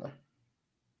Craven's the man, though.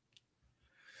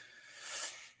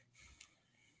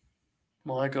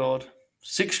 My God.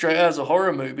 6 straight hours of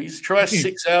horror movies. Try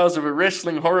 6 hours of a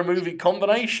wrestling horror movie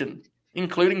combination,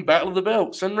 including Battle of the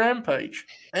Belts and Rampage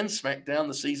and SmackDown,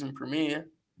 the season premiere.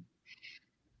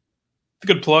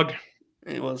 Good plug.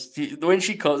 It was. When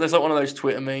she calls, there's like one of those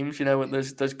Twitter memes, when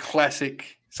there's those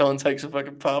classic, someone takes a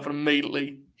fucking puff and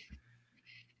immediately.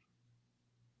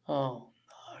 Oh,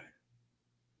 no.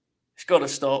 It's got to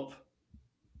stop.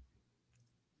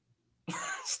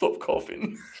 Stop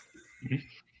coughing.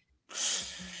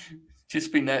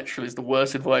 Just be natural is the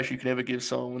worst advice you can ever give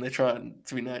someone when they're trying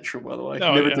to be natural, by the way.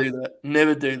 Oh, Never do that.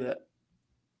 Never do that.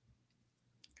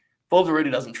 Bob already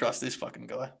doesn't trust this fucking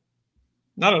guy.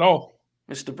 Not at all.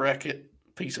 Mr. Brackett,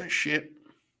 piece of shit.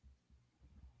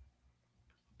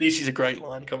 This is a great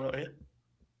line coming up here.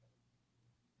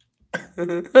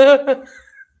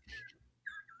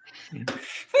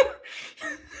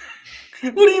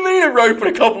 What do you mean a rope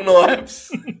and a couple knives?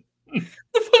 The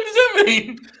fuck does that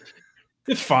mean?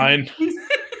 It's fine.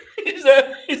 Is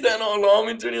that not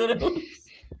alarming to anyone else?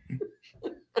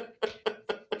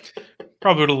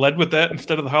 Probably would have led with that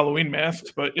instead of the Halloween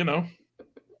masks, but He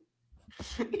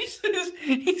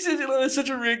says it like it's such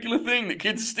a regular thing that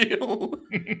kids steal.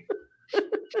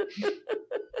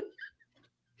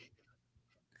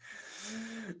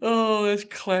 Oh, that's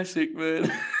classic,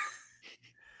 man.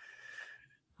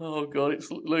 Oh God,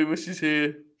 it's Loomis is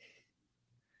here.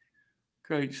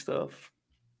 Great stuff.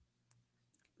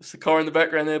 It's the car in the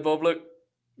background there, Bob. Look.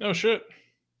 No shit.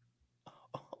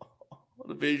 Oh,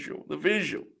 the visual.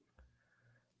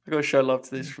 I got to show love to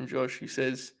this from Josh. He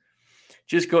says,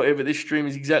 "Just got here, but this stream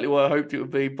is exactly what I hoped it would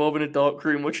be. Bob in a dark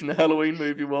room watching the Halloween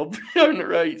movie while showing the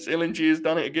rates. LNG has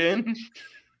done it again."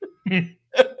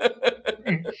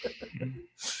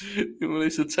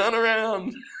 Melissa, turn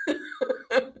around.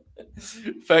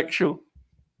 Factual.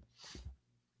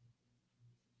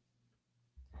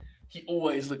 He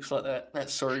always looks like that. That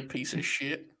sorry piece of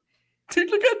shit. Dude,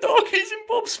 look how dark it is in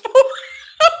Bob's spot.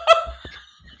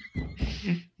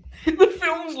 The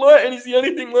film's light and it's the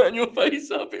only thing lighting your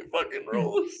face up. It fucking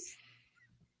rules.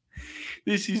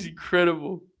 This is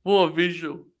incredible. What a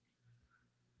visual.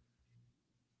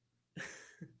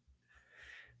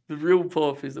 The real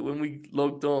pop is that when we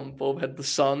logged on, Bob had the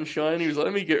sun shine. He was like,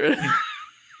 "Let me get rid of it."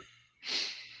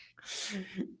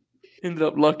 Ended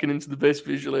up lucking into the best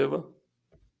visual ever.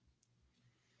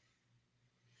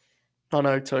 I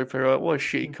know, Tope, right? What a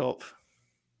shitty cop.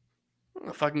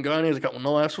 A fucking guy and he has a couple of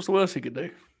knives. What's the worst he could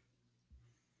do?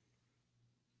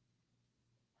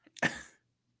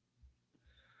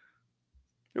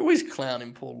 You're always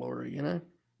clowning poor Laurie,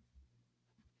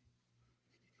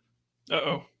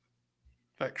 Uh-oh.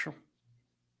 Factual.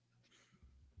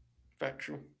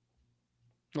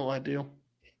 Not ideal.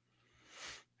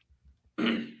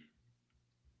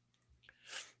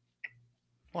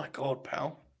 My God,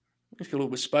 pal. He's got a little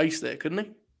bit of space there, couldn't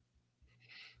he?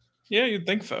 Yeah, you'd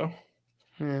think so.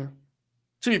 Yeah.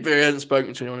 To be fair, he hasn't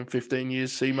spoken to anyone in 15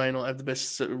 years, so he may not have the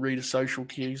best read of social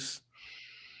cues.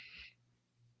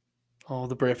 Oh,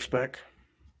 the breath's back.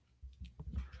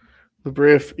 The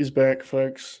breath is back,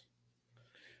 folks.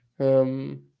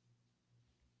 Manny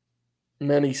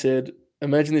said,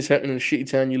 "Imagine this happening in a shitty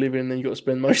town you live in, and then you've got to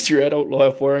spend most of your adult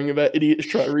life worrying about idiots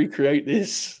trying to recreate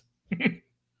this.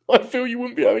 I feel you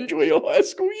wouldn't be able to enjoy your high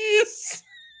school years."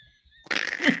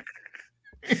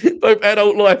 Both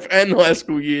adult life and high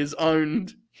school years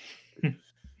owned.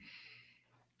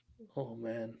 Oh,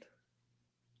 man.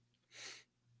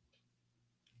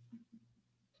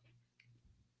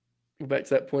 We're back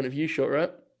to that point of view shot,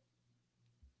 right?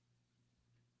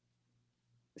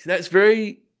 See, that's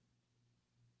very...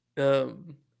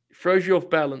 throws you off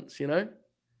balance, You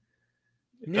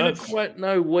never quite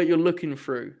know what you're looking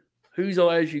through. Whose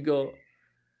eyes you got.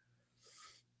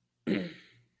 Oh,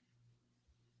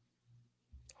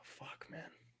 fuck,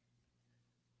 man.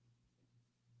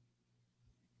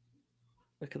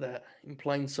 Look at that. In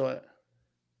plain sight.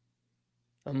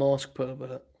 A mask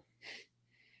pervert.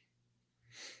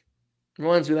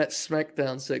 Reminds me of that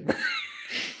SmackDown segment.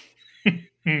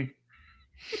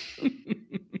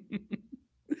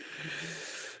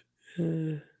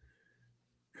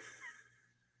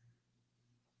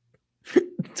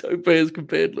 Tope has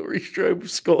compared Laurie Strode with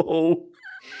Scott Hall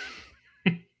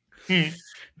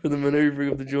for the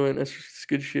maneuvering of the joint. That's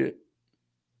good shit.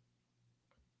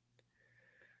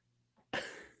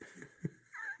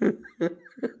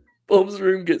 Bob's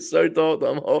room gets so dark that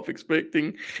I'm half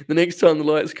expecting the next time the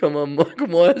lights come on, Michael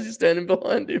Myers is standing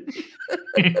behind him.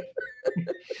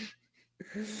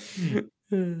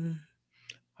 I'm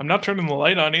not turning the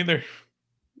light on either.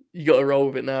 You got to roll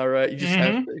with it now, right? You just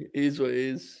have to. It is what it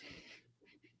is.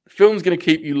 The film's going to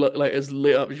keep you like as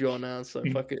lit up as you are now, so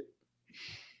fuck it.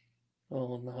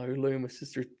 Oh no, Loomis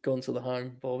has gone to the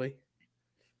home, Bobby.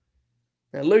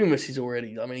 Now Loomis is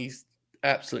already, I mean, he's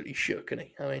absolutely shook, isn't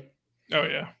he? I mean, oh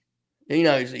yeah. He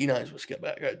knows what's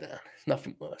about to go down. There's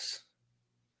nothing worse.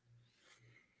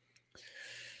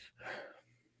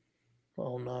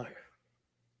 Oh no.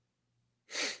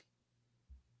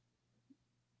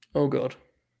 Oh god.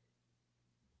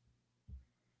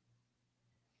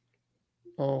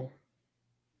 Oh.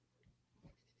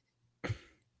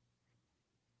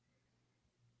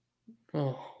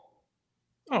 Oh.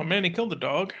 Oh man, he killed the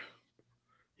dog.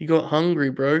 He got hungry,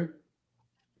 bro.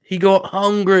 He got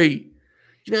hungry.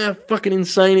 You know how fucking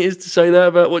insane it is to say that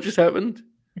about what just happened?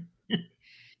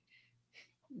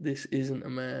 This isn't a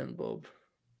man, Bob.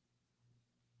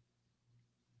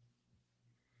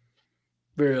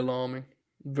 Very alarming.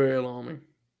 Very alarming.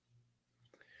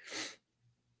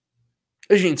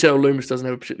 As you can tell, Loomis doesn't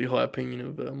have a particularly high opinion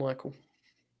of Michael.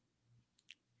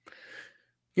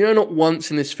 You know, not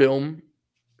once in this film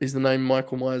is the name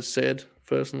Michael Myers said,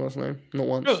 first and last name. Not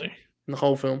once. Really? In the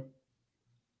whole film.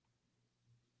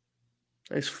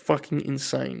 It's fucking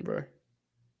insane, bro.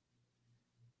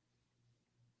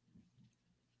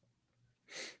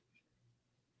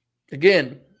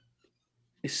 Again,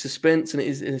 it's suspense and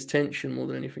it's tension more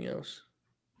than anything else.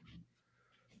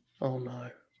 Oh no.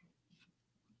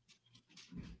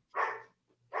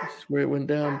 This is where it went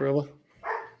down, brother.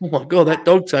 Oh my god, that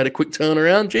dog's had a quick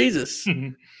turnaround. Jesus.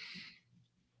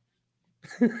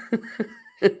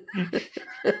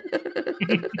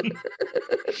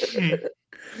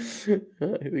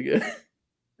 Right, here we go.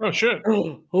 Oh shit.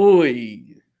 Oh,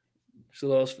 it's the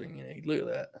last thing, you know. Look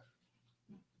at that.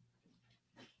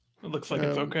 It looks like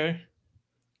it's okay.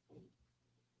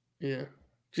 Yeah.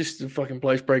 Just the fucking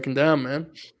place breaking down,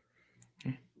 man.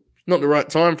 Not the right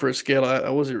time for a scare like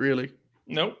that, was it really?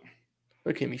 Nope.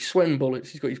 Look at him, he's sweating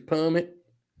bullets. He's got his permit.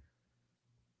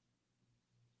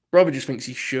 Brother just thinks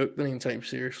he's shook. Don't even take him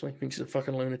seriously. Thinks he's a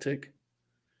fucking lunatic.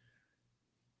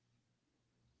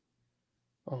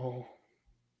 Oh.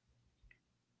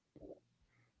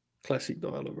 Classic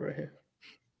dialogue right here.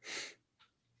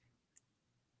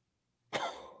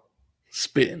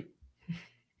 Spitting.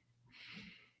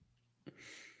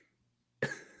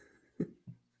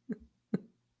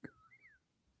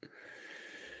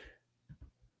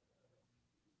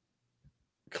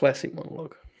 Classic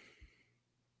monologue.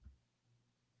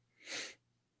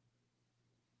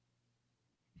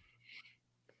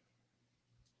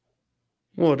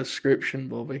 What a description,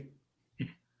 Bobby.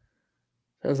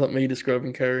 Sounds like me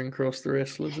describing Karrion Kross, the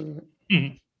wrestlers, isn't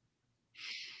it?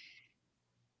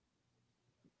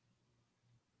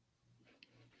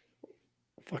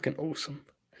 Fucking awesome.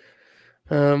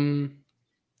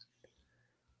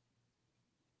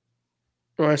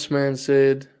 Riceman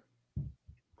said,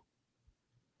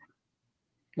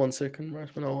 1 second,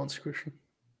 Riceman, I'll answer the question.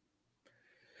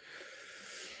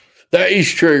 That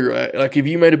is true, right? Like, if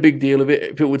you made a big deal of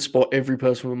it, people would spot every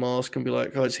person with a mask and be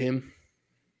like, oh, it's him.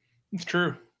 It's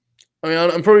true. I mean,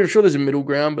 I'm probably sure there's a middle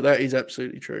ground, but that is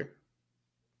absolutely true.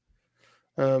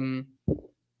 Joe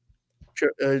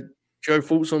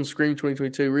Fultz on Scream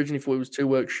 2022. Originally thought it was 2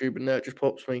 work shoot, but now it just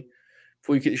pops me.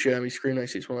 Before you get to show me, Scream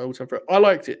 96 one all time favorite. I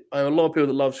liked it. A lot of people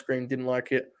that love Scream didn't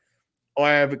like it.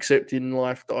 I have accepted in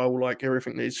life that I will like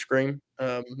everything that is Scream.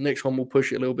 Next one will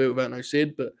push it a little bit without no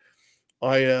Sid, but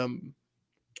I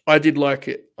did like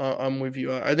it. I'm with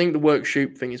you. I think the work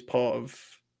shoot thing is part of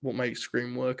what makes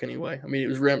Scream work anyway. I mean, it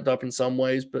was ramped up in some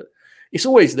ways, but it's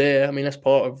always there. I mean, that's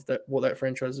part of what that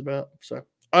franchise is about. So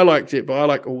I liked it, but I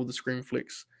like all the Scream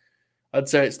flicks. I'd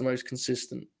say it's the most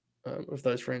consistent of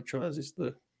those franchises.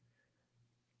 The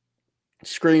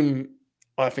Scream,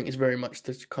 I think, is very much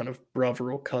the kind of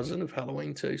brother or cousin of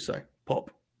Halloween 2. So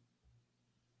pop.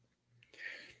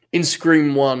 In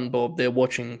Scream 1, Bob, they're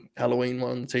watching Halloween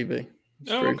 1 on the TV.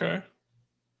 Oh, okay.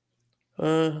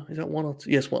 Is that 1 or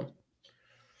 2? Yes, 1.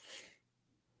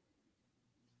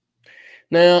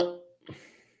 Now,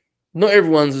 Not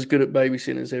everyone's as good at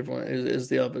babysitting as everyone as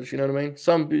the others. You know what I mean?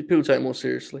 Some people take it more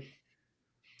seriously.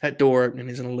 That door opening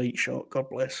is an elite shot. God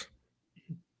bless.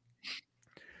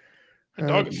 The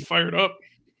dog is fired up.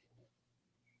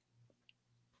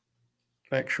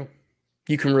 Actual.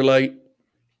 You can relate.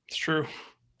 It's true.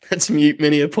 Let's mute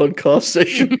many a podcast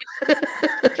session.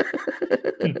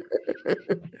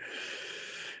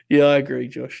 Yeah, I agree,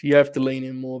 Josh. You have to lean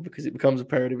in more because it becomes a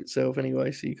parody of itself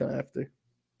anyway, so you kind of have to.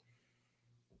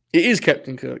 It is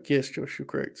Captain Kirk. Yes, Josh, you're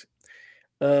correct.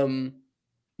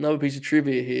 Another piece of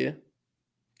trivia here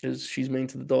is she's mean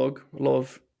to the dog. A lot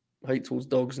of hate towards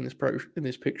dogs in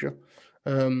this picture.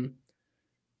 There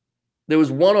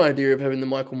was one idea of having the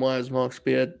Michael Myers mask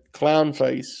be a clown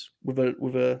face with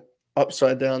a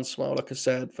upside down smile, like a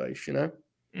sad face, you know,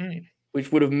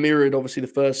 which would have mirrored obviously the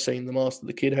first scene, the mask that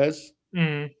the kid has.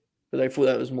 But they thought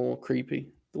that was more creepy,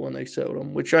 the one they settled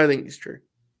on, which I think is true.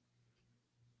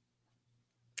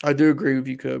 I do agree with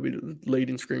you, Kirby, that the lead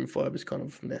in Scream 5 is kind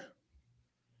of meh.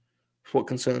 It's what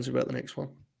concerns me about the next one,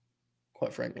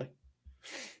 quite frankly.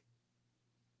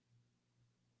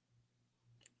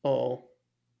 Oh.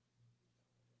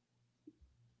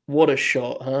 What a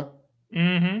shot, huh?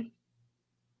 Mm-hmm.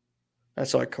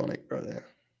 That's iconic right there.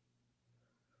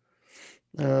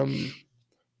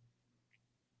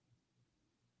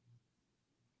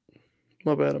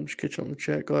 My bad, I'm just catching on the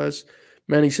chat, guys.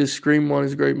 Manny says Scream 1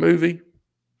 is a great movie.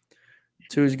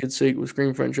 2 is a good sequel.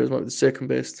 Scream franchise might be the second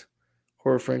best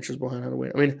horror franchise behind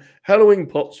Halloween. I mean, Halloween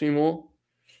pops me more,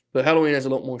 but Halloween has a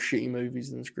lot more shitty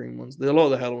movies than the Scream ones. A lot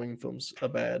of the Halloween films are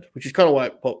bad, which is kind of why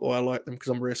I like them, because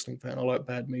I'm a wrestling fan. I like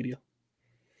bad media.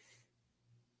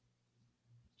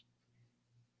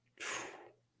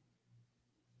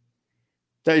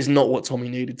 That is not what Tommy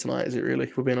needed tonight, is it really,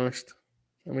 if we're being honest?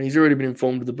 I mean, he's already been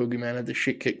informed of the boogeyman, had the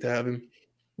shit kicked out of him.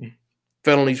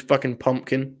 Fell on his fucking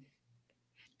pumpkin.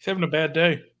 He's having a bad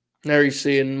day. Now he's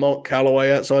seeing Mark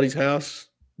Calloway outside his house.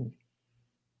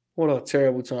 What a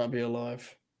terrible time to be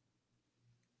alive.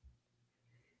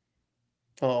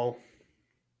 Oh.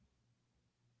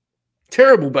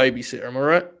 Terrible babysitter, am I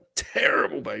right?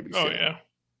 Terrible babysitter. Oh, yeah.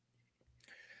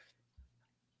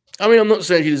 I mean, I'm not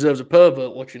saying she deserves a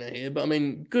pervert watching her here, but I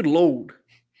mean, good lord.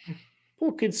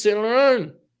 Poor kid's sitting on her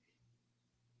own.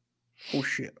 Oh,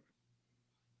 shit.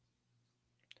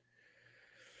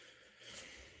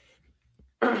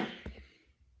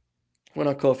 When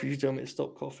I cough, you tell me to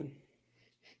stop coughing.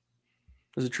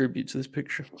 As a tribute to this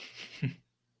picture.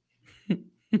 On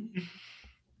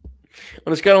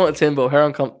a scale of 1 to 10, Bo, how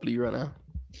uncomfortable are you right now?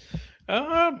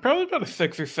 Probably about a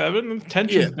 6 or 7. The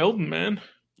tension's building, man.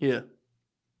 Yeah.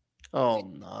 Oh,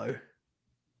 no.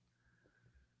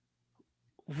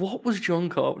 What was John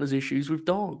Carpenter's issues with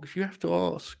dogs? You have to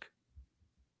ask.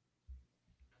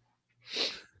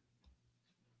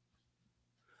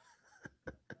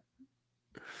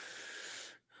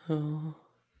 Oh.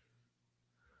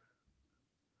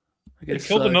 I guess they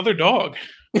killed another dog.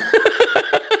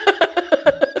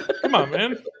 Come on,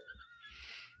 man.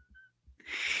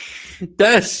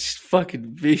 That's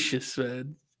fucking vicious,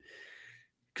 man.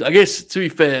 I guess, to be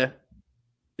fair,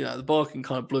 you know, the barking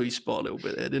kind of blew his spot a little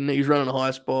bit there, didn't he? He was running a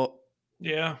high spot.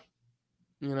 Yeah.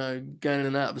 You know, going in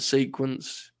and out of a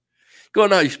sequence. Got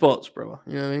to know your spots, brother.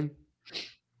 You know what I mean?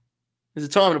 There's a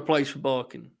time and a place for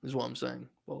barking, is what I'm saying.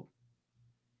 Well,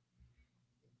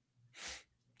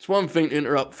 it's one thing to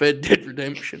interrupt Fed Dead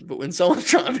Redemption, but when someone's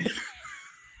trying to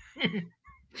be...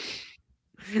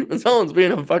 when someone's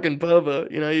being a fucking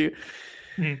pervert, you know, you...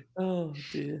 Oh,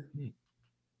 dear.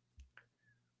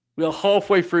 We are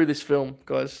halfway through this film,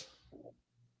 guys.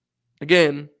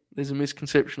 Again, there's a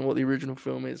misconception of what the original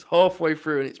film is. Halfway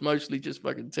through, and it's mostly just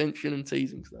fucking tension and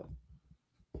teasing stuff.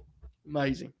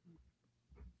 Amazing.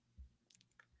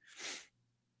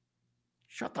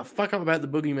 Shut the fuck up about the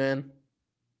boogeyman.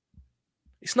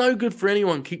 It's no good for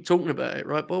anyone. Keep talking about it,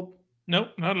 right, Bob? Nope,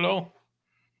 not at all.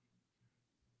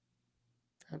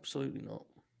 Absolutely not.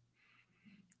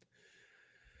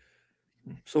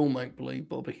 It's all make-believe,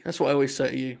 Bobby. That's what I always say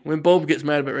to you. When Bob gets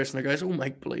mad about wrestling, I go, it's all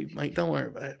make-believe, mate. Don't worry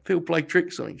about it. People play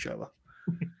tricks on each other.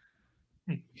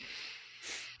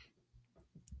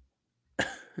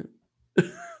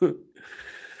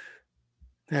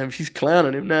 Damn, she's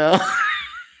clowning him now.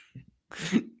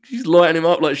 She's lighting him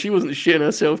up like she wasn't shitting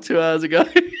herself 2 hours ago.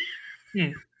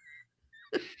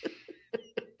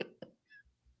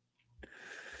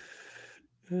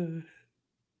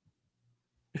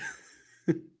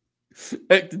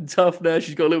 Acting tough now.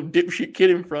 She's got a little dipshit kid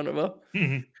in front of her.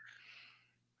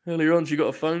 Earlier on, she got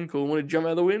a phone call and wanted to jump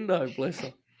out the window. Bless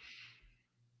her.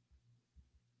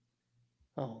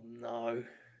 Oh, no.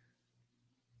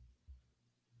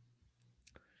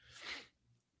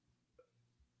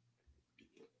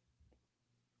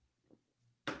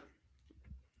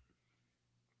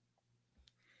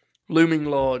 Looming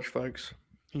large, folks.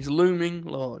 He's looming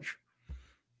large.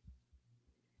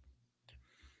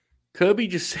 Kirby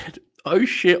just said, "Oh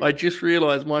shit, I just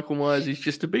realized Michael Myers is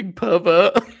just a big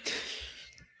pervert."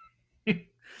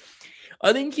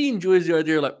 I think he enjoys the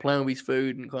idea of like playing with his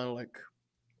food and kind of like,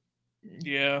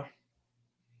 yeah.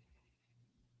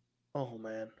 Oh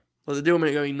man, like the deal a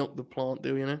minute ago he knocked the plant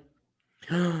deal, you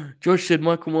know. Josh said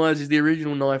Michael Myers is the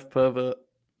original knife pervert.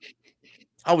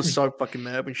 I was so fucking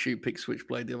mad when Shoot picked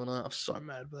Switchblade the other night. I was so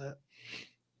mad about that.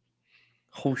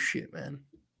 Oh shit, man.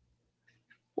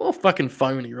 What a fucking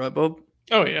phony, right, Bob?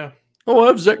 Oh yeah. Oh, I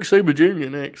have Zack Sabre Jr.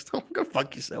 next. Oh, go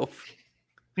fuck yourself.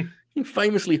 You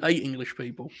famously hate English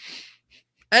people.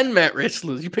 And mat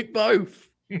wrestlers. You pick both.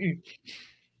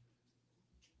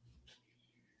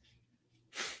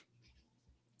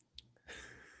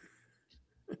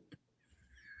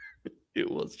 It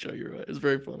was, Joe, you're right. It was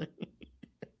very funny.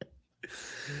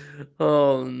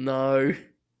 Oh, no.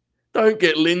 Don't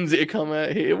get Lindsay to come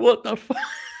out here. What the fuck?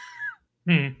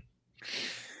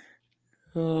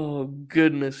 Oh,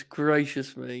 goodness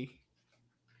gracious me.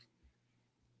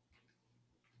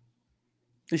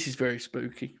 This is very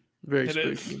spooky. Very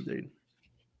spooky indeed.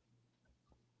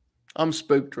 I'm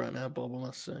spooked right now, Bob, I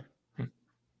must say.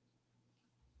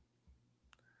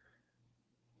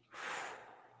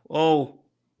 Oh.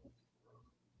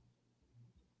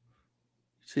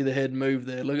 See the head move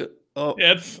there. Look at... Oh.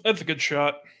 Yeah, that's a good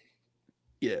shot.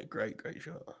 Yeah, great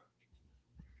shot.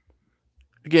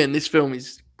 Again, this film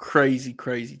is crazy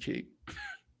cheap.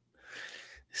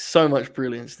 So much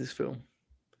brilliance, this film.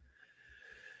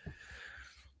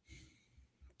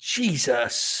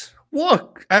 Jesus.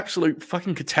 What absolute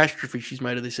fucking catastrophe she's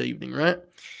made of this evening, right?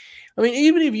 I mean,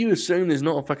 even if you assume there's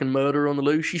not a fucking murder on the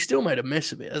loose, she still made a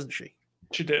mess of it, hasn't she?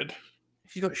 She did.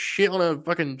 She's got shit on her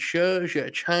fucking shirt. She had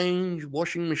a change,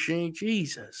 washing machine.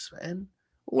 Jesus, man.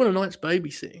 What a night's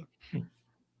babysitting.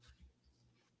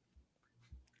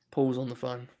 Paul's on the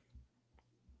phone.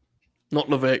 Not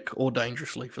Levesque or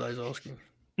dangerously, for those asking.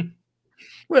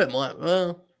 Well, it might.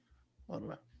 Well, I don't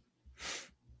know.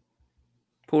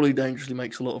 Paulie dangerously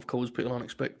makes a lot of calls people aren't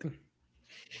expecting.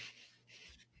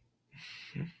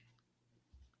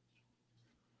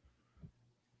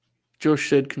 Josh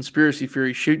said, conspiracy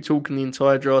theory, Shoot talking the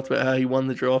entire draft about how he won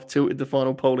the draft, tilted the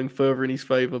final polling further in his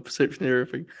favour, perception and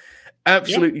everything.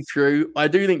 Absolutely true. I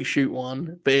do think Shoot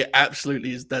won, but it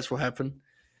absolutely is. That's what happened.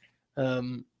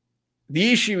 The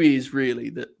issue is really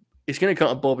that it's going to come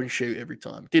to Bob and Shoot every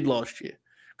time. It did last year.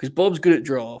 Because Bob's good at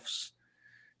drafts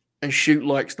and Shoot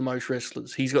likes the most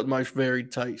wrestlers. He's got the most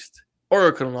varied taste.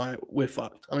 Oracle and I, we're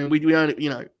fucked. I mean, we only, you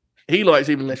know, he likes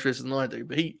even less wrestlers than I do.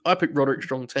 But I picked Roderick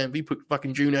Strong 10th. He picked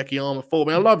fucking Jun Akiyama 4th. I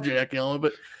mean, I love Jun Akiyama,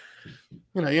 but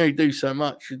you know, you only do so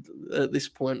much at this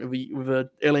point with a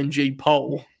LNG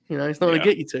poll. You know, it's not going to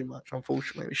get you too much,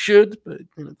 unfortunately. It should, but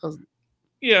you know, it doesn't.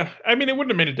 Yeah, I mean, it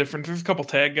wouldn't have made a difference. There's a couple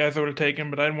tag guys I would have taken,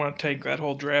 but I didn't want to take that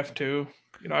whole draft too.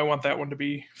 You know, I want that one to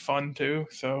be fun too.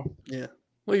 So yeah,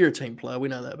 well, you're a team player. We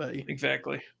know that about you.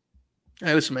 Exactly.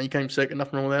 Hey, listen, man, you came second.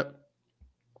 Nothing wrong with that.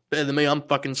 Better than me. I'm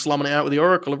fucking slumming it out with the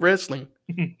Oracle of Wrestling.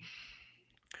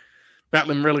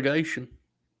 Battling relegation.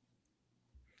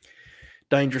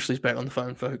 Dangerously's back on the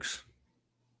phone, folks.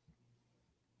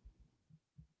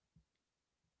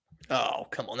 Oh,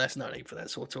 come on. That's no need for that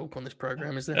sort of talk on this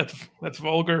program, is there? That's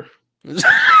vulgar.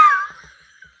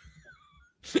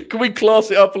 Can we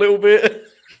class it up a little bit?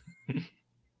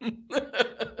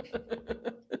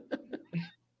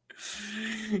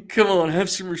 Come on, have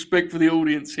some respect for the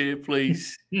audience here,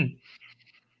 please.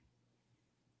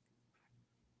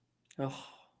 Oh,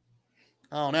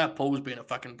 now Paul's being a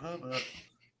fucking pervert.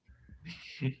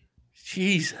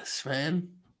 Jesus, man.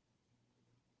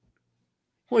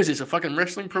 What is this, a fucking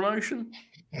wrestling promotion?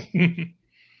 It's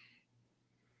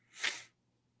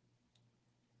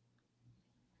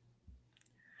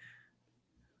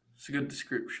a good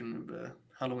description of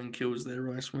Halloween Kills there,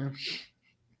 Rice Man.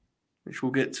 Which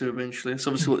we'll get to eventually. That's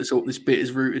obviously what this bit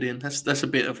is rooted in. That's a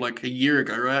bit of like a year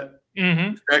ago, right?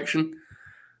 Mm-hmm. Distraction.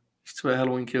 It's about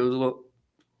Halloween Kills a lot.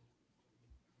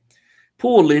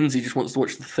 Poor Lindsay just wants to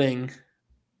watch The Thing.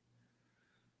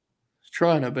 She's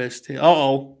trying her best here.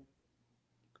 Uh-oh.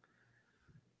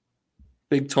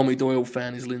 Big Tommy Doyle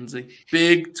fan is Lindsay.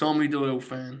 Big Tommy Doyle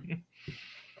fan.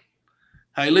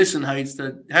 Hey, listen,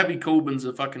 Hadester. Happy Corbin's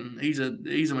a fucking... He's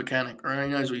a mechanic, right? He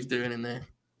knows what he's doing in there.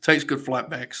 Takes good flight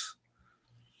backs.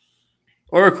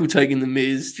 Oracle taking the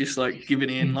Miz, just like giving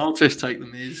in. I'll just take the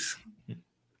Miz.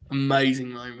 Amazing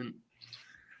moment.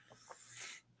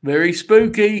 Very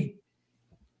spooky.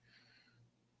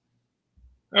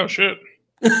 Oh, shit.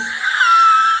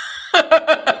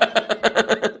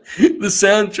 The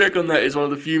soundtrack on that is one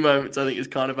of the few moments I think is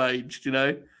kind of aged, you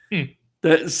know?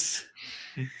 That's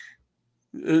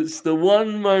it's the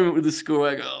one moment with the score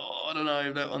I go, oh, I don't know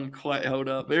if that one quite held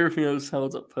up. Everything else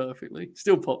holds up perfectly.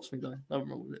 Still pops me though. Nothing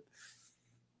wrong with it.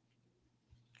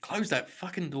 Close that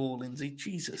fucking door, Lindsay.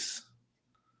 Jesus.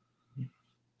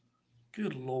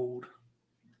 Good Lord.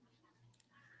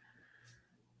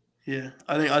 Yeah,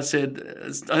 I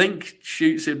think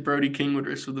Shoot said Brody King would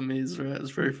wrestle the Miz, right? It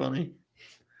was very funny.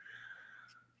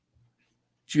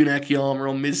 Jun Akiyama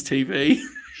on Miz TV.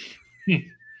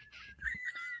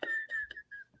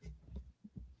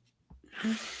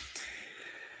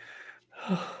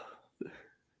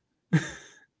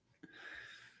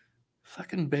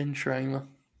 Fucking Ben Tramer.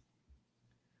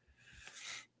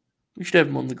 We should have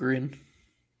him on the Grin.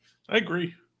 I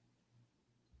agree.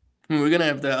 I mean, we're gonna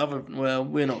have that other. Well,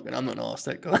 we're not gonna. I'm not gonna ask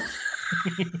that guy.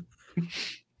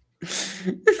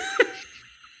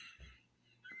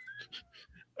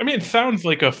 I mean, it sounds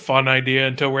like a fun idea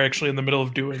until we're actually in the middle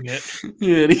of doing it.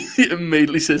 Yeah, and he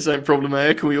immediately says something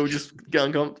problematic, and we all just get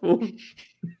uncomfortable.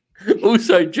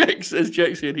 Also, Jack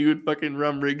said he would fucking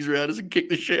run rigs around us and kick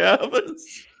the shit out of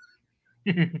us.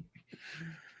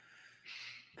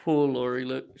 Poor Laurie,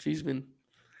 look, she's been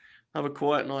have a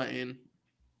quiet night in.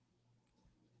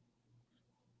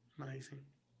 Amazing.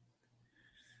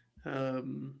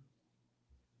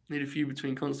 Need a few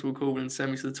between Constable Corbin and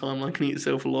Sammy so the timeline can eat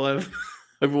itself alive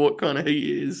over what kind of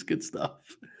heat it is. Good stuff.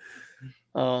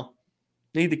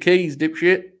 Need the keys,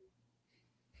 dipshit.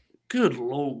 Good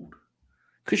Lord.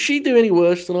 Could she do any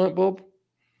worse tonight, Bob?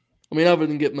 I mean, other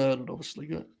than get murdered,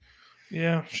 obviously. Right?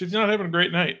 Yeah, she's not having a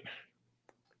great night.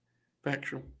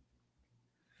 Factual.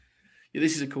 Yeah,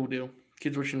 this is a cool deal.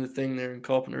 Kids watching the thing there, and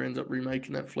Carpenter ends up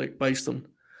remaking that flick based on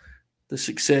the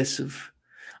success of.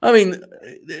 I mean,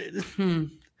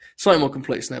 slightly more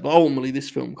complex now, but ultimately this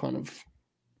film kind of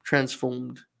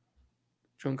transformed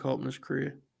John Carpenter's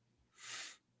career.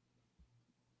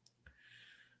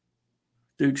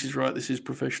 Dukes is right. This is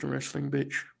professional wrestling,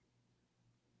 bitch.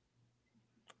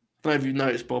 I don't know if you've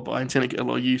noticed, Bob, but I intend to get a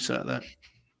lot of use out of that.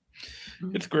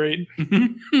 It's great.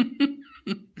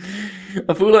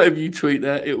 I feel like if you tweet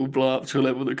that, it will blow up to a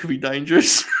level that could be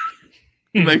dangerous.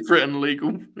 May threaten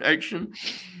legal action.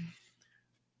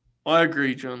 I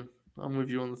agree, John. I'm with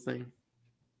you on the thing.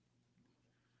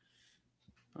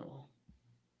 Oh.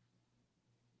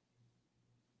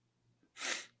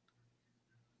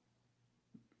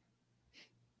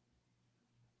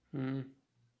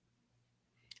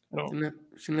 Oh.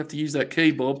 Shouldn't have to use that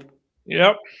key, Bob.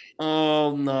 Yep.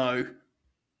 Oh, no.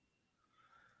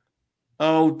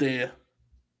 Oh, dear.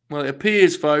 Well, it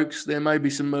appears, folks, there may be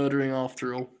some murdering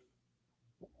after all.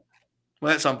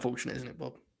 Well, that's unfortunate, isn't it,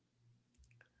 Bob?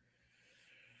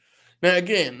 Now,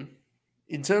 again,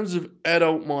 in terms of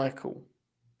adult Michael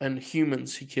and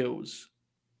humans he kills,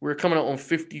 we're coming up on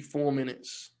 54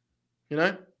 minutes. You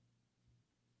know?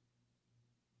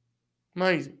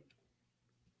 Amazing.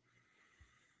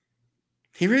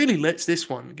 He really lets this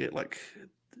one get like.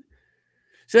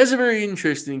 So that's a very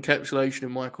interesting encapsulation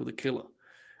of Michael the Killer.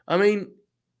 I mean,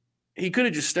 he could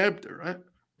have just stabbed her, right?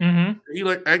 Mm-hmm. He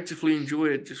like actively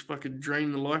enjoyed just fucking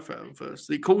drain the life out of him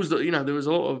first. He caused, there was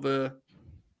a lot of.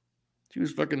 She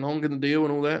was fucking honking the deal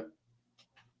and all that.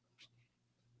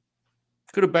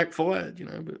 Could have backfired,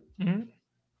 but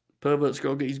pervert's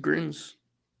got to get his grins.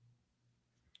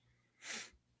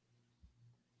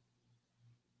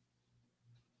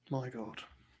 My God.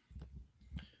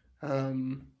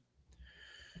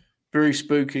 Very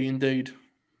spooky indeed.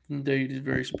 Indeed, it's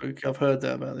very spooky. I've heard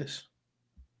that about this.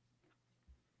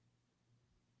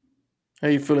 How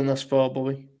are you feeling thus far,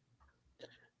 Bobby?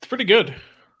 It's pretty good.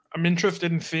 I'm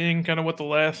interested in seeing kind of what the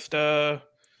last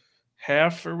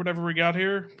half or whatever we got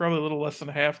here. Probably a little less than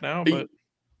a half now, but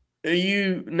are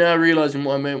you now realizing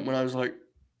what I meant when I was like,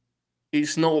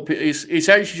 it's not. It's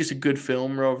actually just a good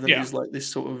film rather than it's like this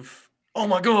sort of oh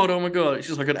my god. It's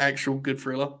just like an actual good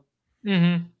thriller.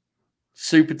 Mm-hmm.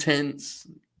 Super tense,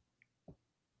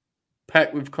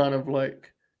 packed with kind of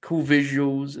like cool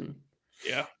visuals and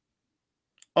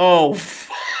Oh,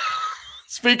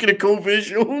 speaking of cool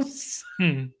visuals.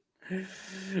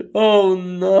 Oh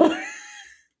no,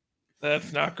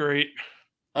 that's not great.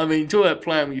 I mean, talk about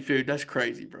playing with your food. That's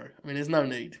crazy, bro. I mean, there's no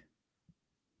need.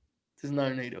 There's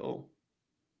no need at all.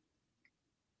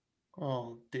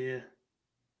 Oh, dear.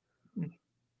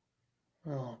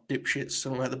 Oh, dipshit's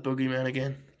talking about the boogeyman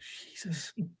again.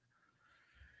 Jesus.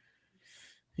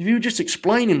 If he would just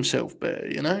explain himself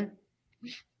better,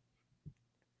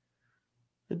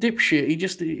 The dipshit,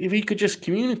 if he could just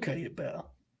communicate it better.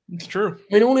 It's true.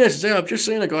 I mean, all he has to say, I've just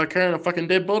seen a guy carrying a fucking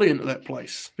dead body into that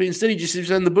place. But instead he just lives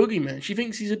in the boogeyman. She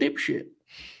thinks he's a dipshit.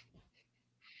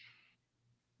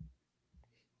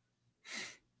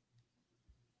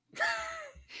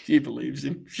 She believes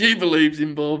him. She believes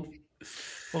him, Bob.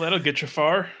 Well, that'll get you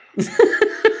far.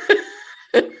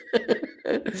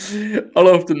 I'll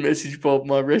often message Bob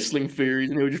my wrestling theories,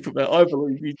 and he'll just put that, I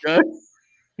believe you, Joe.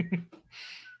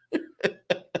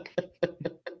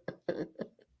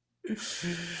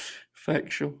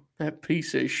 Factual. That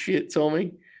piece of shit,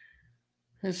 Tommy.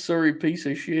 That sorry piece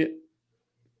of shit.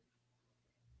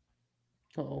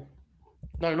 Oh.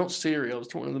 No, not Siri. I was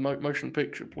talking to the motion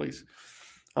picture, please.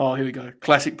 Oh, here we go.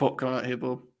 Classic popcorn right here,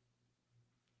 Bob.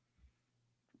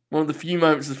 One of the few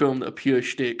moments of the film that are pure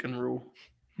shtick and raw.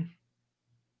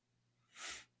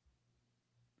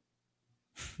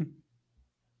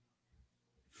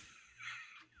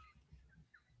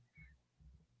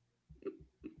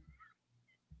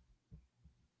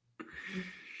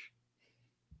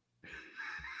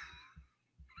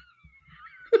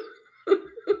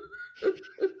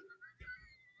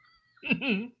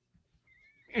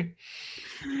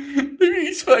 Look at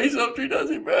his face after he does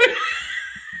it, bro.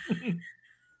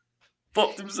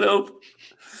 Popped himself.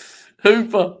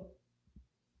 Hooper.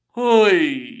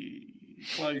 Hoi.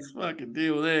 Close fucking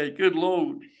deal there. Good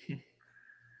lord.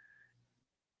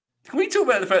 Can we talk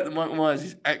about the fact that Michael Myers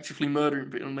is actively murdering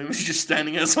people and he's just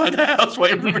standing outside the house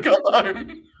waiting for him to come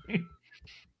home?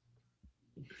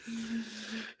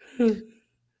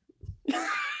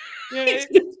 Yeah,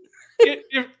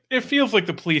 it feels like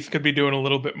the police could be doing a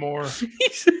little bit more. He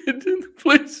said, the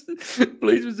police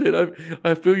said,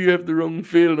 I feel you have the wrong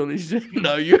feeling on this. He said,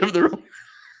 no, you have the wrong.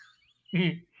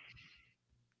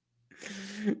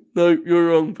 No, you're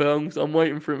wrong, pal. I'm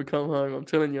waiting for him to come home. I'm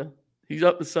telling you. He's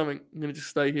up to something. I'm going to just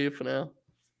stay here for now.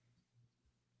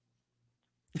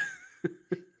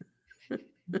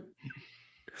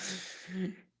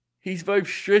 He's both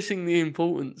stressing the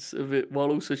importance of it while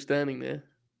also standing there.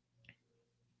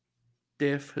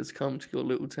 Death has come to your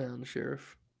little town,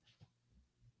 Sheriff.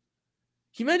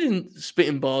 Can you imagine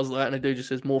spitting bars like that and a dude just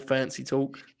says more fancy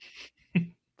talk?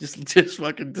 just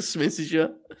fucking dismisses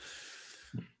you.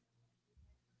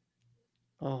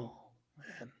 Oh,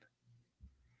 man.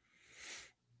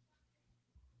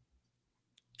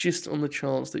 Just on the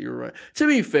chance that you're right. To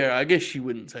be fair, I guess she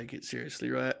wouldn't take it seriously,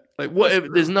 right? Like, whatever,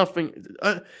 there's nothing.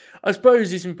 I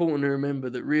suppose it's important to remember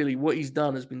that really what he's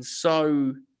done has been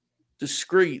so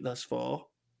discreet thus far.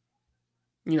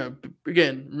 You know,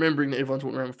 again, remembering that everyone's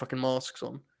walking around with fucking masks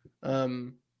on.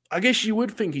 I guess you would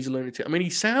think he's a lunatic. I mean,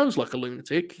 he sounds like a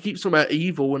lunatic. He keeps talking about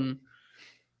evil and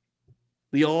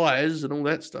the eyes and all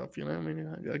that stuff, you know? I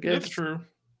mean, I guess. That's true.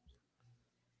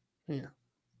 Yeah.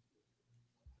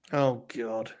 Oh,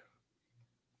 God.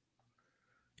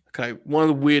 Okay, one of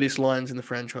the weirdest lines in the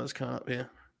franchise coming up here.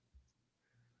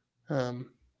 Never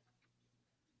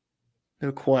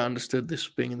quite understood this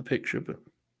being in the picture, but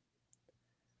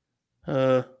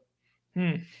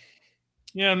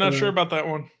yeah, I'm not sure about that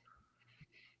one.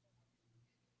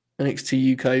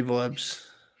 NXT UK vibes.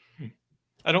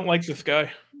 I don't like this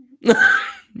guy.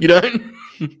 You don't?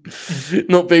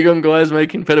 Not big on guys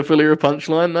making pedophilia a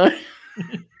punchline, no?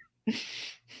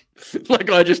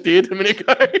 Like I just did a minute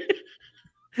ago.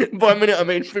 By a minute, I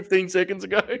mean 15 seconds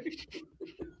ago.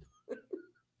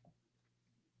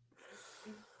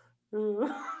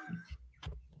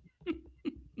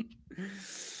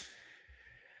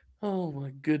 Oh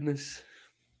my goodness.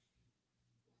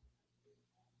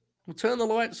 Well, turn the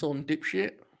lights on,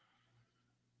 dipshit.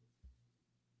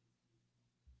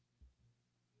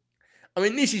 I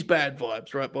mean, this is bad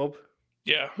vibes, right, Bob?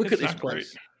 Yeah. Look at this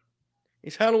place. Great.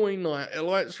 It's Halloween night. The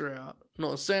lights are out.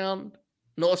 Not a sound.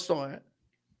 Not a sight.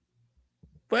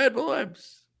 Bad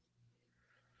vibes.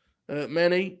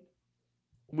 Manny,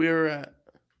 we are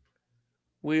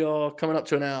coming up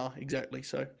to an hour exactly.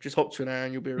 So just hop to an hour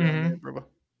and you'll be around there, brother.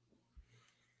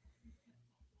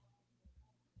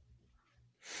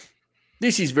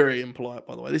 This is very impolite,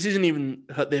 by the way. This isn't even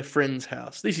their friend's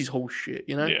house. This is horseshit,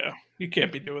 you know? Yeah, you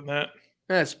can't be doing that.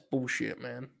 That's bullshit,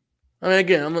 man. I mean,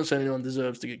 again, I'm not saying anyone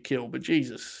deserves to get killed, but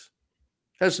Jesus.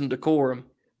 Have some decorum.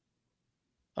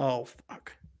 Oh,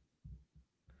 fuck.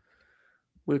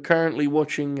 We're currently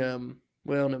watching,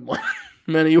 well, never mind.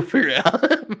 Manny, you'll figure it out.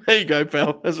 There you go,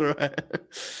 pal. That's all right.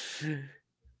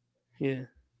 Yeah.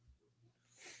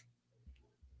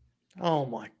 Oh,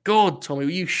 my God, Tommy.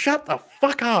 Will you shut the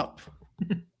fuck up?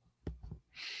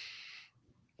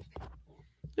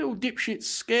 Little dipshit's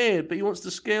scared, but he wants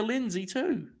to scare Lindsay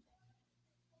too.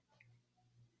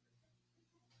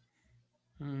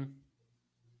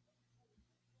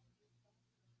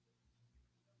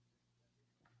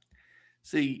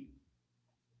 See,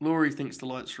 Laurie thinks the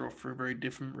lights are off for a very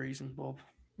different reason, Bob.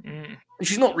 Mm. And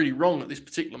she's not really wrong at this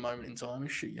particular moment in time,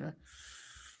 is she? You know,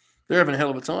 they're having a hell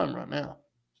of a time right now.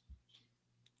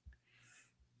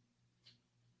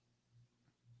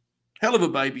 Hell of a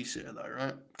babysitter, though,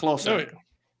 right? Class Oh, act. yeah.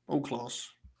 All class.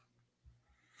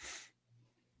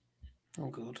 Oh,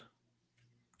 God.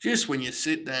 Just when you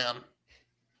sit down.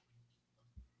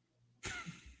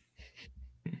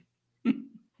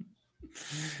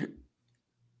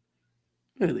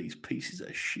 Look at these pieces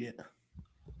of shit.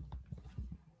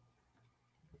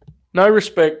 No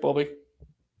respect, Bobby.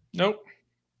 Nope.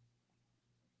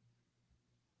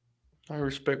 No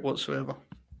respect whatsoever.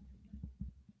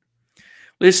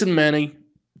 Listen, Manny,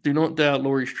 do not doubt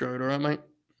Laurie Strode, all right, mate?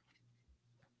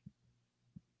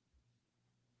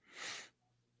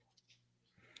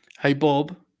 Hey,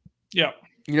 Bob. Yeah.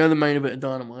 You know the main event of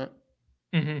Dynamite?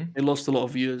 Mm-hmm. It lost a lot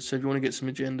of viewers, so if you want to get some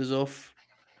agendas off,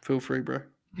 feel free, bro.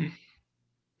 Mm.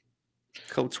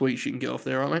 Couple tweets you can get off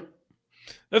there, right, mate?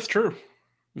 That's true.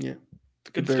 Yeah.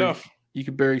 It's good stuff. You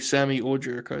could bury Sammy or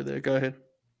Jericho there. Go ahead.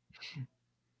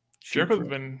 Jericho's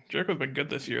been good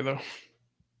this year, though.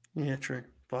 Yeah, true.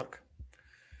 Fuck.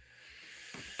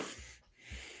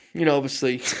 You know,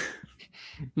 obviously,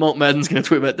 Mark Madden's going to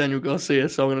tweet about Daniel Garcia,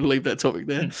 so I'm going to leave that topic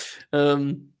there.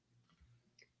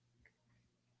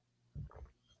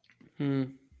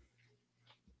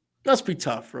 Must be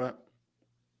tough, right?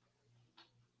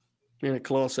 Being a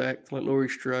class act like Laurie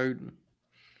Strode, and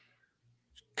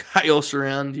chaos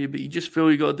around you, but you just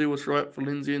feel you got to do what's right for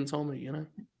Lindsay and Tommy, you know?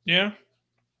 Yeah.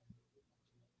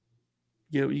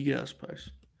 Yeah, what you get, I suppose.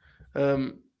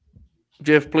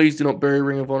 Jeff, please do not bury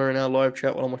Ring of Honor in our live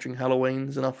chat while I'm watching Halloween.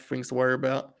 There's enough things to worry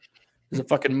about. There's a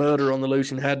fucking murder on the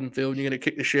loose in Haddonfield, and you're going to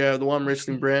kick the shit out of the one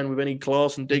wrestling brand with any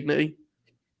class and dignity?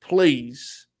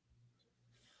 Please.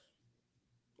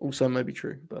 Also may be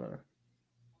true, but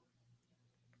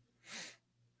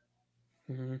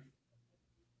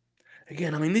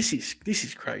again, I mean, this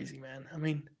is crazy, man. I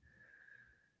mean,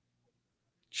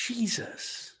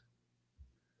 Jesus.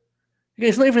 Again,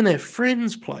 it's not even their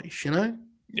friend's place, you know?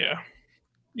 Yeah.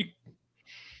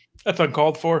 That's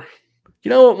uncalled for. You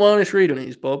know what my honest read on it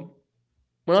is, Bob?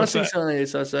 When What's I see that? something like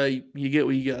this, I say, you get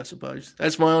what you get, I suppose.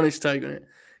 That's my honest take on it.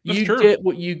 That's you true. get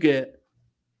what you get,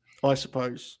 I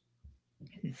suppose.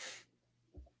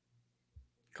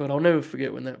 God, I'll never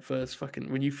forget when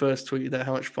you first tweeted that,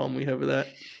 how much fun we had with that.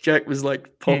 Jack was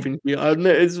like popping.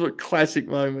 It's a classic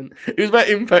moment. It was about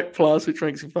Impact Plus, which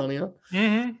makes it funnier.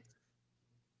 Mm-hmm.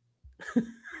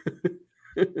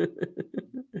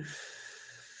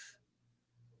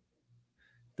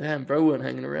 Damn, bro weren't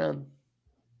hanging around.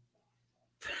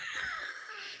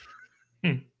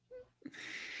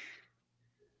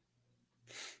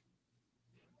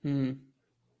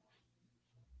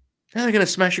 How are they going to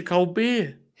smash a cold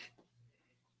beer?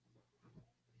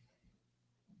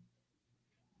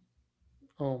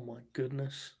 Oh my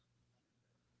goodness.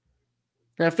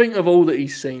 Now think of all that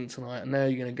he's seen tonight, and now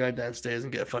you're going to go downstairs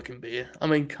and get a fucking beer. I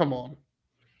mean, come on.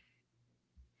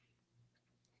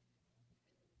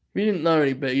 If you didn't know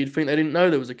any better, you'd think they didn't know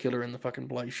there was a killer in the fucking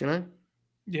place, you know?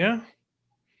 Yeah.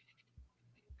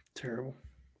 Terrible.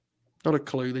 Not a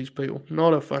clue, these people.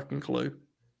 Not a fucking clue.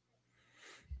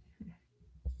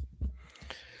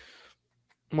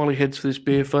 While he heads for this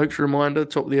beer, folks, reminder,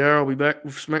 top of the hour, I'll be back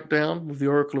with SmackDown, with the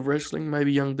Oracle of Wrestling,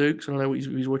 maybe Young Dukes. I don't know what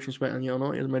he's watching SmackDown yet or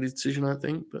not. He hasn't made his decision, I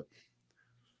think, but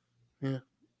yeah.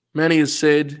 Manny has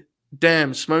said,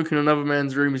 damn, smoking in another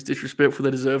man's room is disrespectful.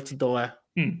 They deserve to die.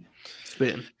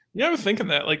 Spitting. Yeah, I was thinking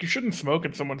that. Like, you shouldn't smoke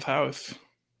in someone's house.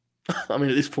 I mean,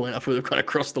 at this point, I feel they've kind of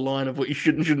crossed the line of what you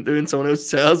should and shouldn't do in someone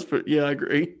else's house, but yeah, I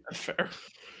agree. That's fair.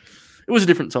 It was a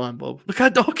different time, Bob. Look how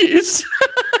dark it is.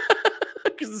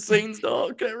 Because the scene's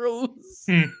dark, that rules.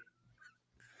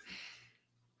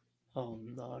 Oh,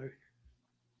 no.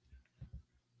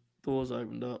 Doors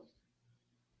opened up.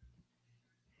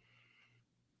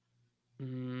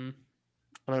 I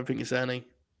don't think it's Annie.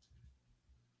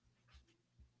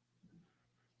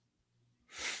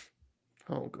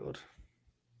 Oh, God.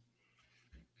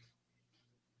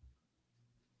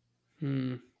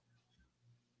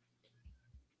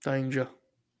 Danger.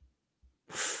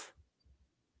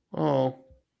 Oh.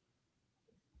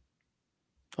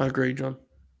 I agree, John.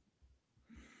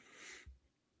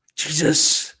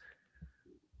 Jesus.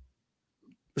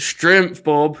 The strength,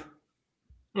 Bob.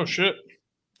 Oh, shit.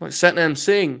 Like Satnam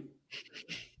Singh.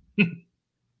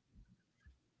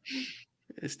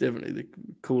 It's definitely the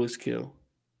coolest kill.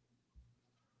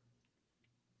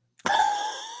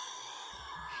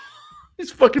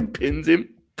 This fucking pins him.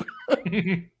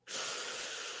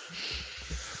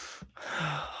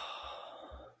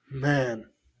 Man.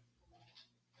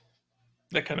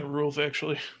 That kind of rules,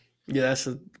 actually. Yeah, that's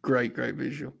a great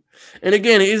visual. And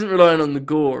again, it isn't relying on the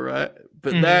gore, right?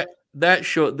 But that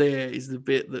shot there is the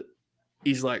bit that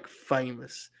is like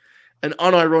famous. And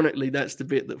unironically, that's the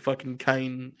bit that fucking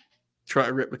Kane tried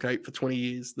to replicate for 20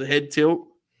 years. The head tilt,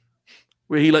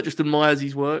 where he like just admires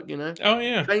his work, you know? Oh,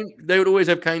 yeah. They would always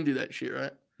have Kane do that shit,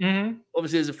 right? Mm-hmm.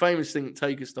 Obviously, there's a famous thing that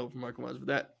Taker stole from Michael Myers, but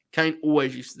that Kane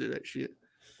always used to do that shit.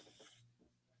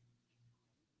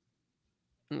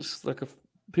 It's like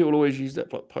people always use that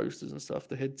for like posters and stuff,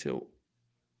 the head tilt.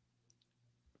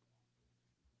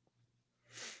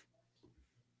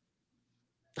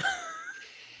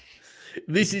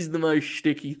 This is the most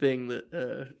shticky thing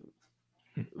that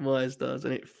Myers does,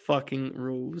 and it fucking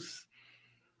rules.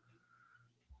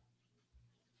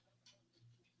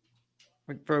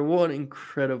 Like, bro, what an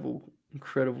incredible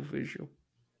visual.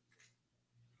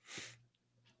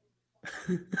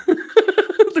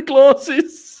 The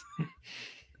glasses.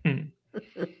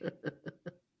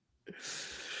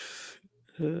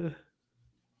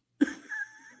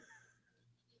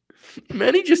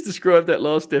 Manny just described that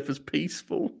last death as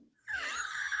peaceful.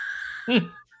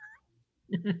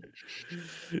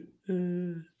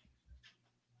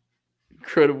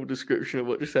 Incredible description of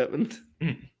what just happened.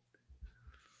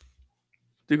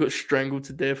 They got strangled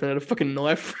to death and had a fucking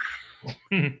knife.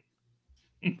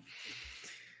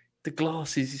 The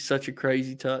glasses is such a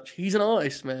crazy touch. He's an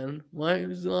artist, man. Mike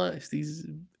is an artist. He's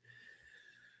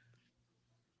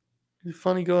a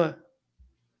funny guy.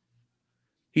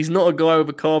 He's not a guy with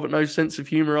a car but no sense of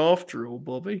humor after all,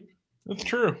 Bobby. That's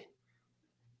true.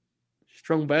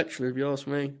 Strong bachelor, if you ask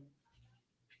me.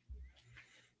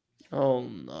 Oh,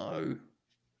 no.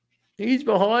 He's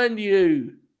behind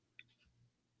you.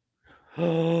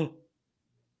 Oh,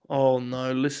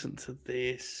 no. Listen to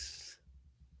this.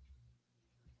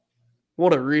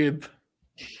 What a rib.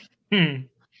 I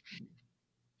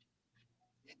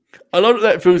love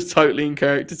that feels totally in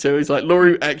character too. It's like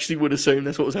Laurie actually would assume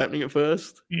that's what was happening at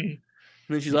first. And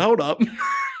then she's like, hold up. You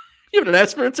having an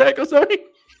asthma attack or something?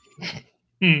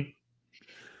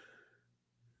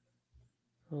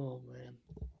 Oh, man.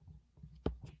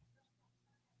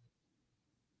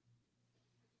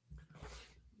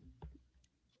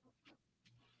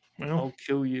 Well, I'll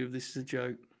kill you if this is a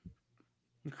joke.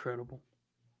 Incredible.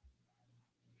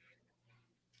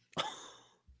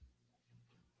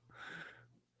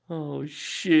 Oh,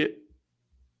 shit.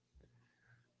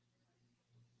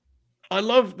 I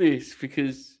love this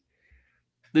because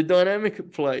the dynamic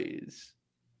at play is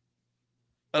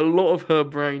a lot of her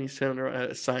brain is telling her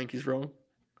that something is wrong.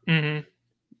 Mm-hmm.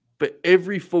 But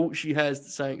every fault she has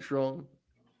that something's wrong,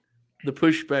 the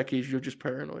pushback is you're just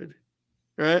paranoid.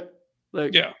 Right?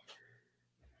 Like, yeah.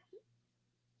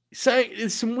 Saying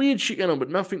there's some weird shit going on, but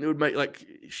nothing that would make, like,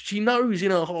 she knows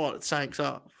in her heart that something's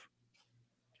up.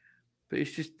 But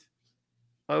it's just,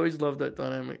 I always love that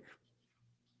dynamic.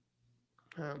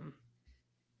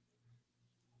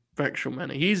 Factual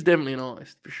manner. He's definitely an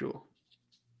artist for sure.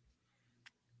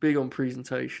 Big on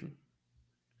presentation.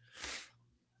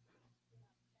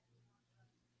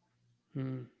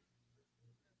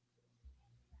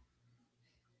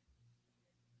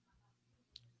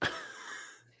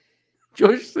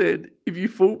 Josh said, if you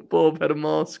thought Bob had a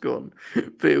mask on,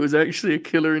 but it was actually a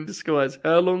killer in disguise,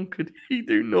 how long could he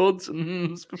do nods and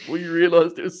hms before you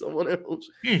realised it was someone else?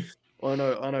 I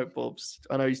know Bob's.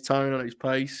 I know his tone, I know his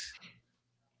pace.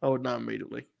 I would know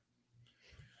immediately.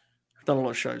 I've done a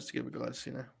lot of shows together, guys,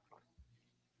 you know.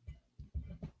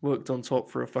 Worked on top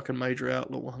for a fucking major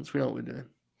outlet once. We know what we're doing.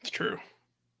 It's true.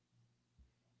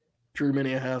 Drew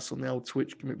many a house on the old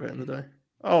Twitch gimmick back in the day.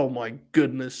 Oh my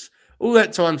goodness. All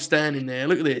that time standing there.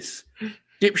 Look at this.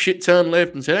 Dipshit turned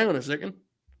left and said, hang on a second.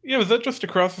 Yeah, was that just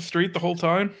across the street the whole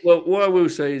time? Well, what I will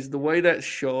say is the way that's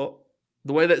shot,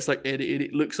 the way that's like edited,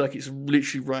 it looks like it's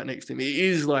literally right next to him. It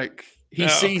is like he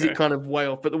sees it kind of way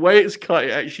off, but the way it's cut,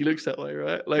 it actually looks that way,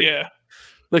 right? Like, yeah.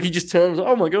 Like he just turns,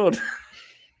 oh my God.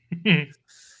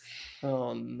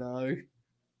 Oh no.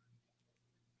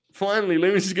 Finally,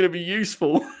 Loomis is going to be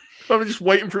useful. I'm just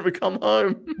waiting for him to come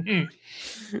home.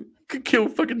 Could kill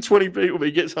fucking 20 people, but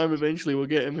he gets home eventually. We'll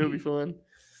get him. He'll be fine.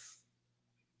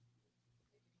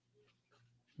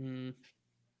 The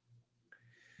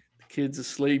kids are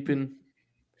sleeping.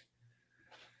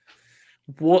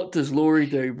 What does Laurie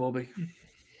do, Bobby?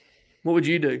 What would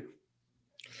you do?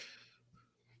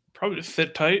 Probably just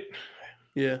sit tight.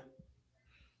 Yeah.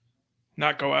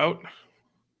 Not go out.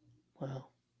 Wow.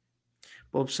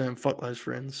 Bob's saying, fuck those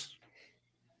friends.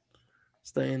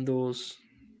 Stay indoors.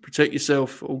 Protect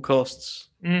yourself at all costs.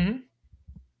 Mm-hmm.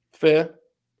 Fair.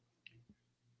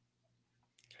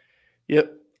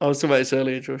 Yep. I was talking about this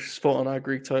earlier, Josh. Spot on. I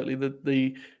agree totally.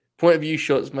 The point of view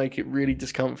shots make it really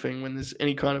discomforting when there's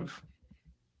any kind of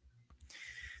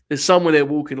there's somewhere they're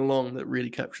walking along that really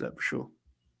captures that for sure.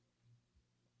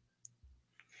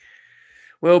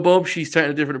 Well, Bob, she's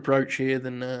taking a different approach here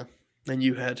than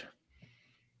you had.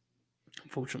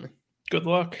 Unfortunately. Good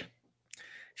luck.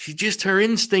 She's just her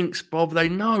instincts, Bob. They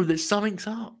know that something's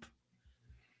up.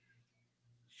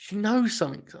 She knows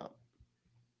something's up.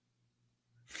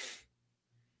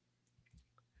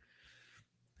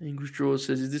 English Drawer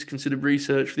says, is this considered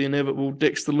research for the inevitable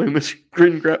Dexter Loomis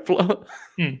grin grappler?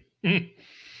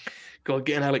 God,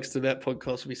 getting Alex to that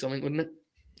podcast would be something, wouldn't it?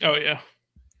 Oh, yeah.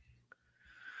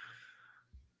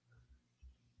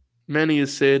 Manny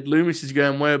has said, Loomis is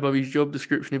going way above his job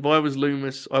description. If I was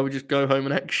Loomis, I would just go home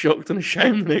and act shocked and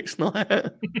ashamed the next night.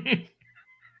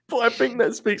 But I think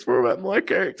that speaks more about my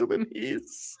character than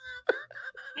his.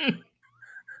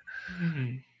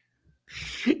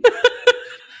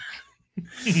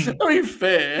 I mean,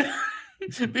 fair.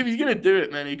 But if he's going to do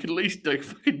it, man, he could at least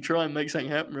fucking try and make something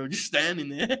happen or just standing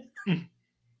there.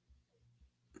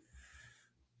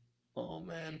 Oh,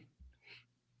 man.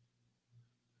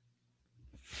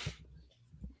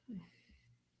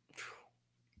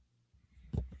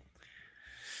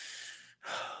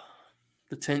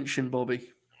 The tension, Bobby.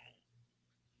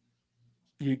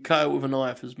 You cut it with a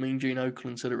knife, as Mean Gene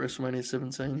Oakland said at WrestleMania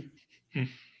 17. No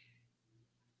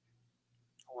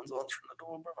one's answering the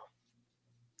door, brother.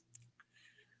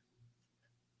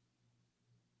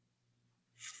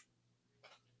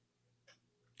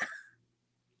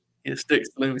 Yeah, Sticks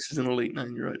Loomis is an elite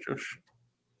name. You're right, Josh.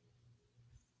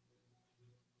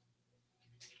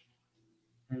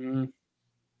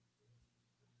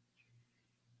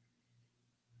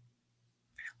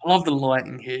 I love the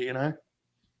lighting here, you know?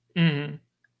 Mm-hmm.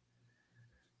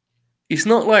 It's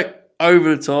not like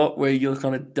over the top where you're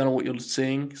kind of don't know what you're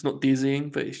seeing. It's not dizzying,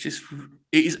 but it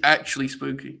is actually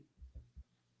spooky.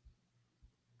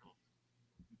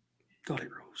 God, it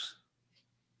rules.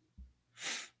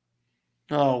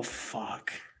 Oh,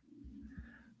 fuck.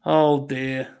 Oh,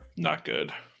 dear. Not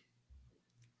good.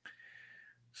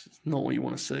 It's not what you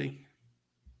want to see.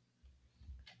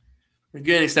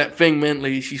 Again, it's that thing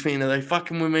mentally. She's thinking, are they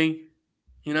fucking with me?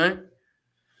 You know?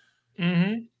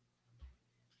 Mm-hmm.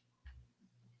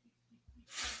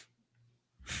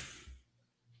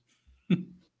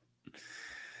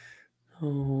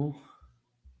 Oh.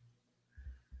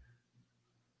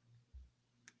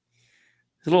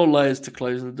 There's a lot of layers to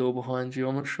closing the door behind you.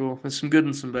 I'm not sure. There's some good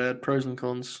and some bad, pros and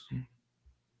cons.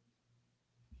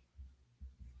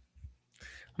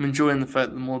 I'm enjoying the fact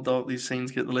that the more dark these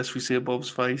scenes get, the less we see of Bob's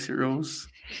face. It rules.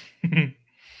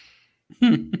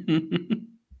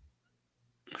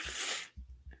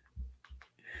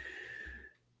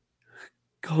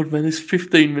 God, man, there's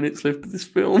 15 minutes left of this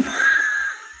film.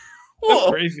 That's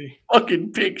crazy.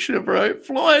 Fucking picture, bro. It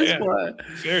flies by.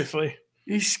 Seriously.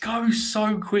 It goes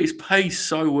so quick. It's paced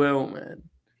so well, man.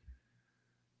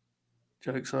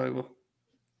 Joke's over.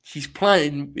 She's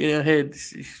playing in her head.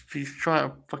 She's trying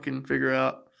to fucking figure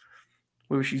out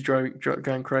whether she's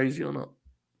going crazy or not.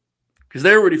 Because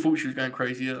they already thought she was going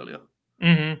crazy earlier.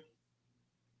 Mm-hmm.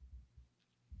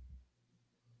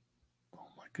 Oh,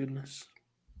 my goodness.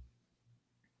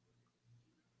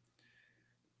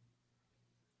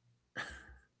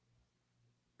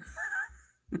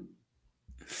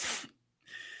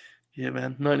 Yeah,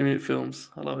 man. 90-minute films.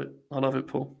 I love it. I love it,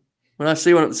 Paul. When I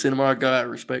see one at the cinema, I go out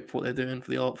of respect for what they're doing for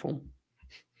the art form.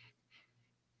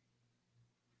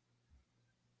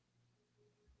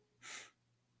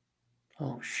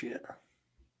 Oh, shit.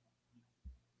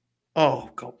 Oh,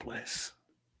 God bless.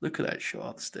 Look at that shot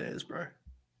up the stairs, bro.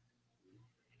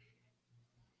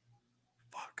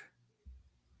 Fuck.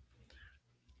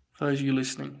 For those of you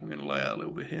listening, I'm going to lay out a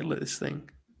little bit here. Let this thing.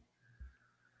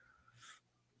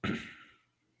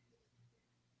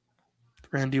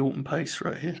 Randy Orton pace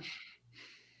right here.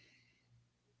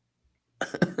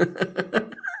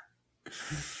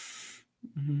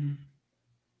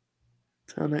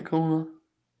 Turn that corner.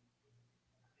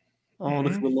 Oh,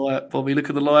 look at the light, Bobby. Look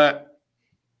at the light.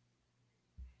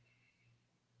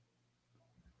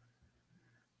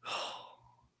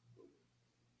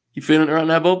 You feeling it right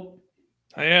now, Bob?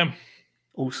 I am.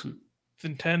 Awesome. It's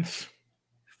intense.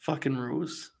 Fucking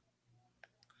rules.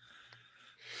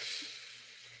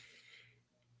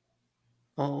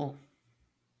 Oh.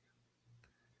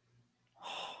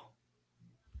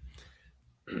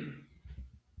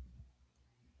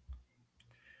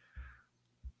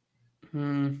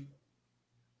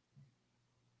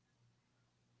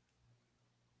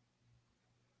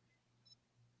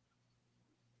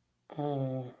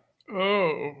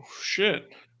 Oh, shit.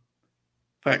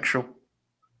 Factual.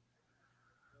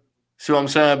 See what I'm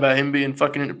saying about him being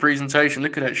fucking into presentation?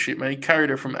 Look at that shit, man. He carried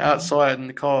her from outside in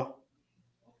the car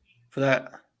for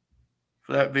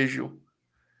that visual.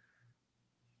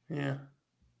 Yeah.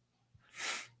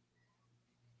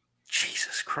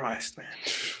 Jesus Christ, man.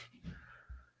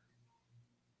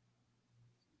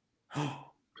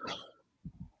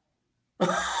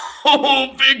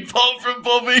 Oh, big pop from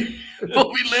Bobby.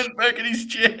 Bobby leaned back in his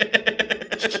chair.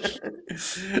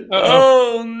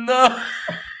 Oh, no.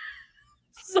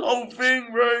 This whole thing,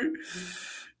 bro.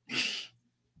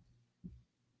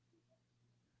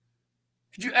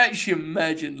 Could you actually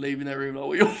imagine leaving that room like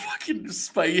what your fucking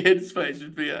headspace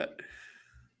would be at?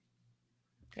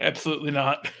 Absolutely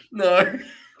not. No.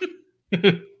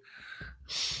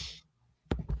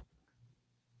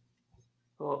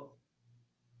 Oh.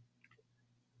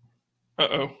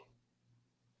 Uh-oh.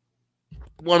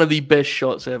 One of the best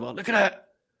shots ever. Look at that.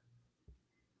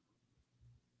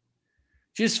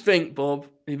 Just think, Bob,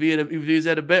 if he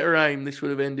had a better aim, this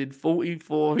would have ended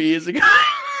 44 years ago.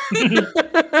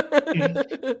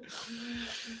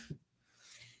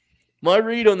 My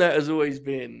read on that has always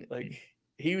been like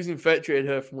he was infatuated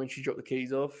her from when she dropped the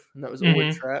keys off, and that was all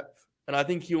a trap. And I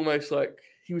think he almost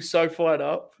he was so fired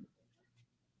up,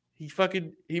 he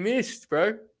missed,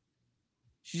 bro.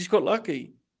 She just got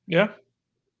lucky. Yeah.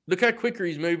 Look how quicker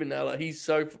he's moving now. Like he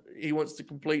wants to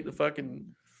complete the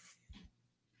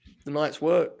night's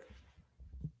work.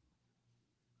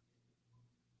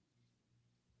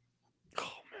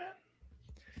 Oh man,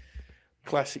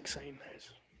 classic scene.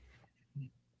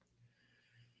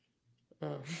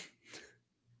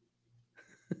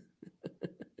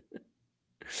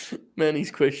 Man,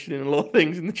 he's questioning a lot of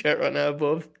things in the chat right now,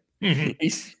 Bob.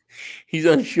 He's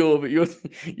unsure, but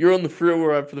you're on the thrill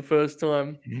ride for the first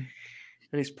time, and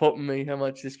he's popping me how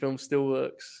much this film still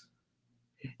works.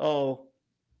 Oh,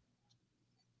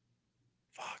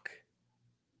 fuck,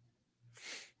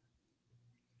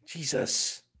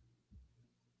 Jesus!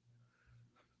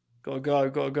 Gotta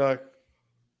go.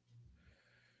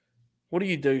 What do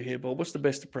you do here, Bob? What's the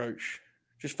best approach?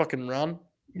 Just fucking run?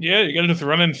 Yeah, you gotta just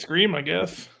run and scream, I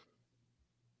guess.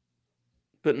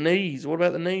 But knees, what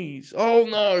about the knees? Oh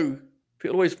no!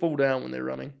 People always fall down when they're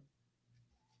running.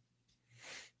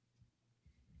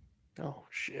 Oh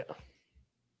shit.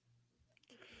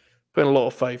 Putting a lot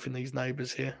of faith in these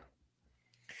neighbours here.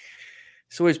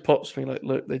 This always pops me like,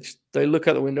 look, they look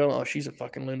out the window and, oh, she's a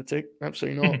fucking lunatic.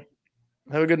 Absolutely not.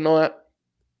 Have a good night.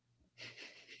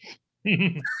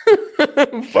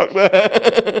 Fuck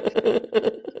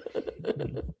that.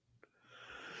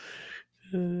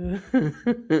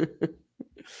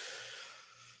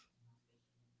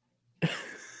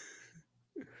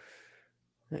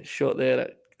 That shot there,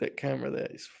 that camera there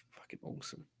is fucking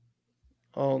awesome.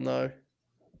 Oh no.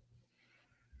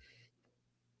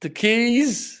 The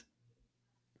keys.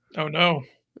 Oh no.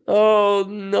 Oh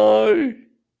no.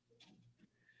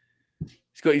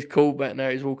 He's got his cool back now.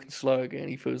 He's walking slow again.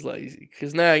 He feels lazy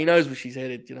because now he knows where she's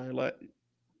headed. You know, like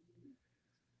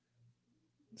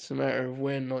it's a matter of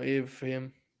when, not if, for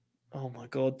him. Oh my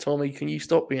god, Tommy, can you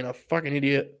stop being a fucking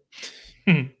idiot?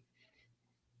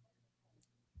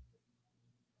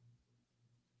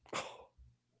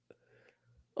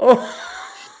 Oh,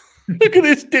 look at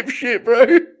this dipshit,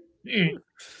 bro.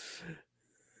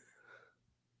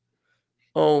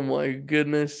 Oh my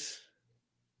goodness.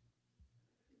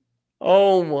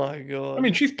 Oh my god. I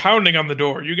mean, she's pounding on the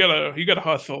door. You gotta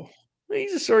hustle.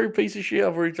 He's a sorry piece of shit.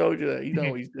 I've already told you that. You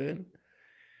know what he's doing.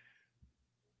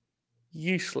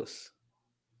 Useless.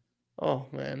 Oh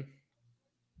man.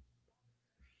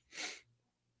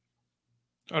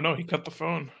 Oh no, he cut the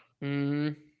phone.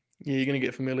 Yeah, you're gonna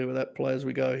get familiar with that play as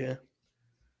we go here.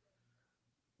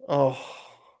 Oh,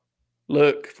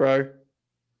 look, bro.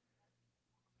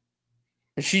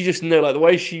 And she just knew, like the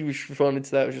way she was responding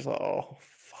to that was just like, oh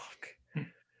fuck.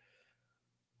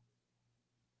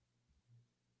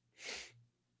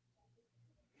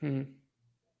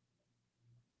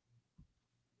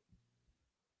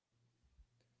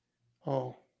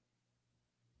 Oh.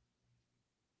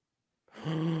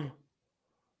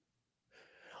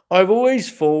 I've always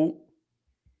thought,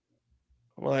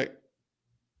 like,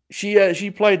 she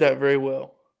played that very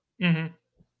well. You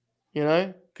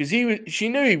know, because she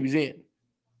knew he was in.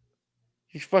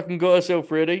 She fucking got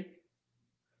herself ready.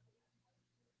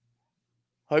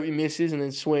 Hope he misses and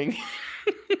then swing.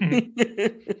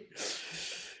 It's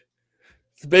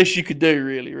the best you could do,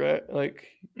 really, right? Like,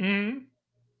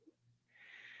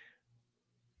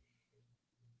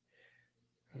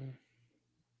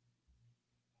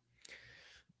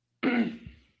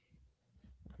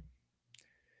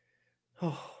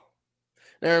 oh.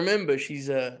 Now remember, she's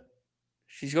got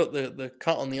the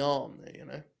cut on the arm there, you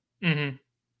know. Mm-hmm.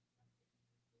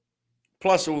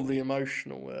 Plus all the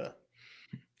emotional.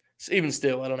 Even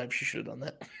still, I don't know if she should have done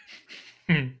that.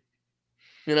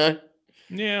 You know?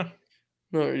 Yeah.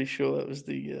 Not really sure that was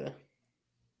the.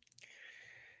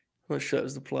 Not sure that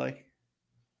was the play.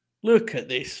 Look at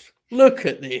this. Look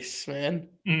at this, man.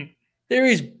 Mm. There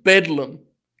is bedlam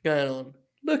going on.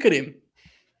 Look at him.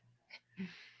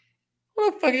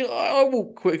 Well, fucking, I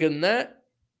walk quicker than that.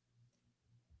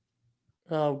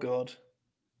 Oh God.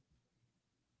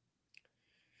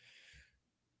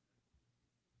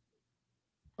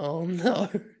 Oh no.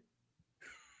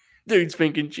 Dude's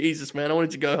thinking, Jesus, man, I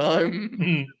wanted to go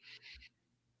home.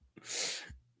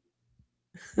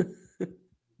 Mm.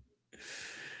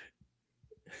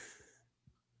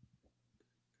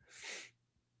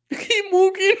 Keep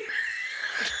walking.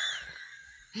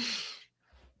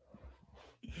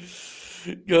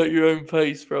 Go at your own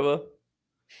pace, brother.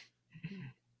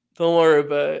 Don't worry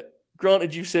about it.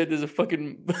 Granted, you said there's a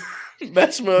fucking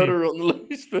mass murderer on the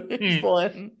loose, but it's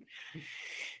fine.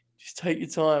 Just take your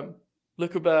time.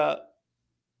 Look about.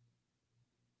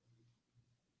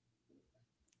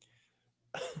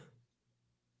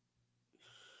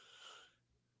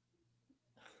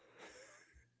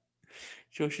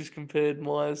 Josh has compared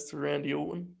Myers to Randy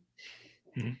Orton.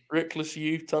 Reckless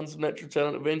youth, tons of natural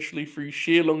talent. Eventually, through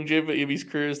sheer longevity of his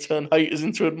career, has turned haters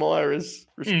into admirers.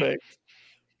 Respect.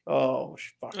 Oh,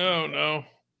 fucking. Oh God. no.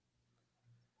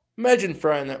 Imagine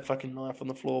throwing that fucking knife on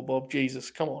the floor, Bob. Jesus,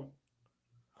 come on.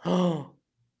 Oh.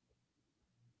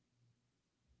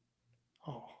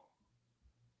 Oh.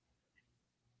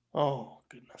 Oh,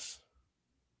 goodness.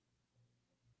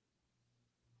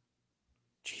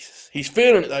 Jesus. He's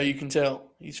feeling it, though, you can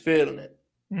tell. He's feeling it.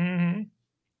 Mm-hmm.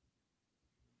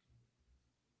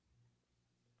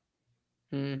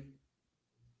 Hmm.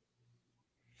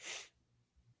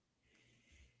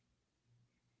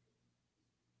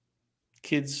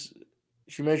 Kids,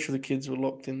 she made sure the kids were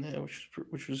locked in there,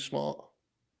 which was smart.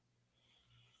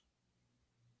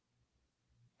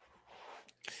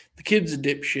 The kids are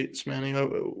dipshits, man. You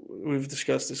know, we've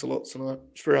discussed this a lot tonight.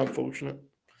 It's very unfortunate.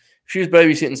 If she was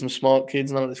babysitting some smart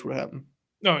kids, none of this would happen.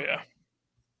 Oh yeah.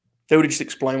 They would have just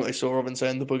explained what they saw of and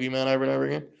saying the boogeyman over and over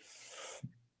again.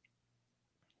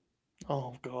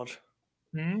 Oh God.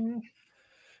 Mm-hmm.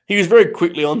 He was very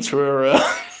quickly onto her,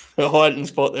 her hiding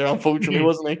spot there, unfortunately,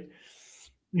 wasn't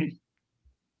he?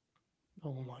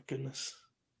 Oh my goodness.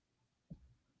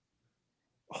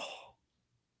 Oh,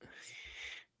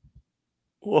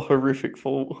 what a horrific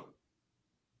fall.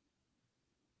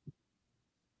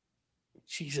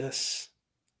 Jesus.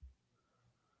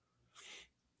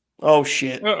 Oh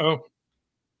shit. Uh-oh.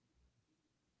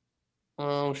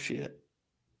 Oh shit.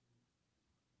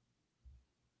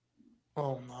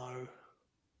 Oh no.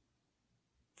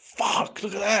 Fuck,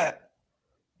 look at that.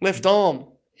 Left arm.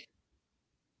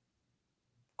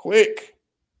 Quick.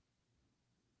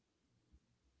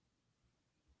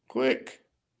 Quick.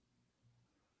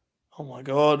 Oh my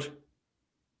God.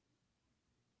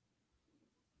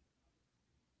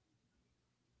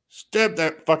 Stab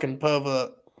that fucking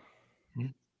pervert.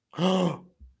 Oh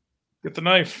Get the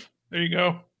knife. There you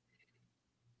go.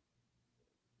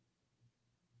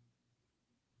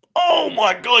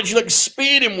 my God. She like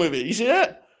speared him with it. You see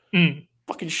that? Mm.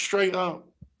 Fucking straight up.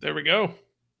 There we go.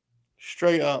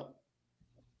 Straight up.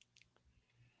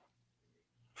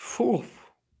 Whew.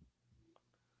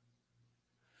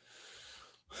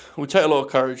 It would take a lot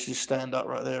of courage to stand up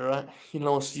right there, right? You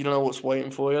don't know what's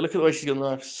waiting for you. Look at the way she's got the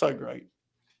knife. So great.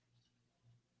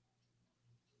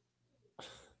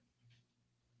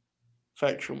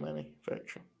 Factual, Manny.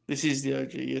 Factual. This is the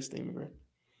OG, yes, the immigrant.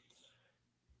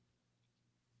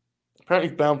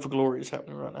 Apparently, Bound for Glory is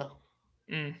happening right now.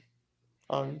 Mm.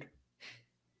 Owned.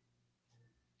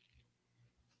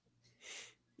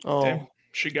 Oh, Damn,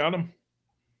 she got him.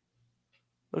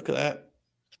 Look at that.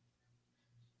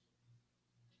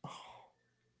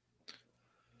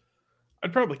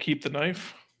 I'd probably keep the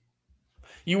knife.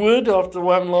 You would, after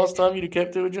what happened last time, you'd have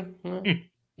kept it, would you? Yeah.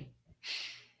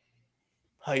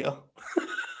 Hater.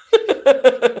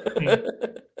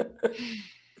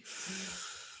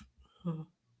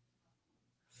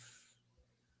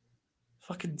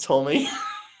 Fucking Tommy.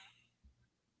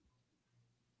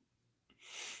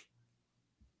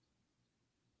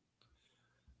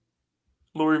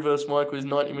 Laurie versus Michael is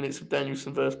 90 minutes of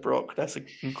Danielson versus Brock. That's an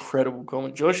incredible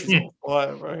comment. Josh is on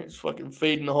fire, bro. He's fucking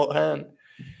feeding the hot hand.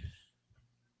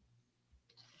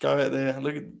 Go out there.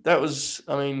 Look at that was,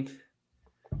 I mean,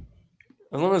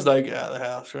 as long as they get out of the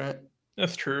house, right?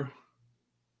 That's true.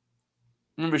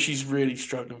 Remember, she's really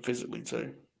struggling physically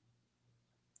too.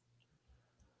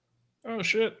 Oh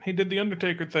shit, he did the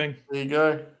Undertaker thing. There you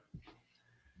go.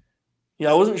 Yeah,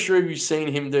 I wasn't sure if you've seen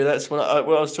him do that. That's when I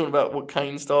was talking about what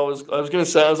Kane style was. I was going to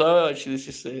say, I was like, oh, actually, let's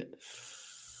just see it.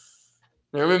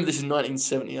 Now, remember, this is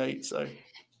 1978, so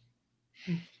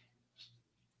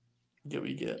get what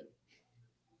you get.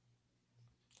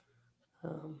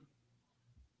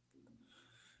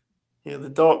 Yeah, the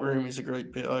dark room is a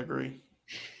great bit. I agree.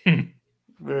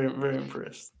 Very, very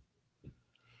impressed.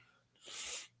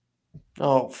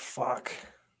 Oh, fuck.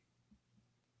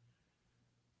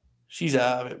 She's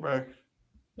out of it, bro.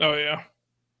 Oh, yeah.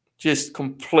 Just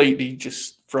completely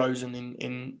just frozen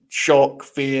in shock,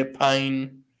 fear,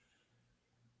 pain.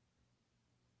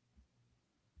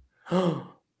 Oh,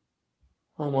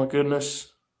 my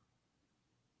goodness.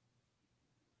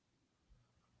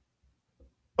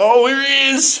 Oh, here he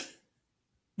is.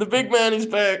 The big man is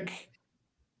back.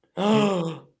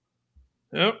 Oh,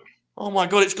 Yep. oh my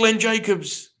God, it's Glenn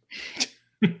Jacobs.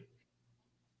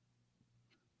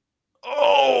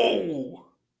 Oh,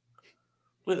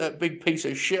 let that big piece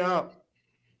of shit up.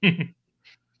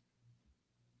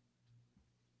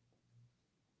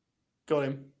 Got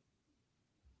him.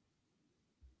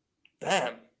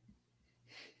 Damn.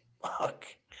 Fuck.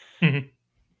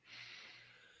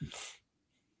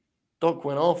 Doc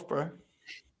went off, bro.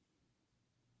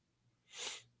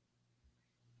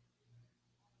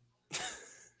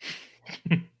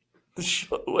 The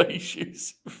shot away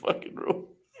shoots fucking raw.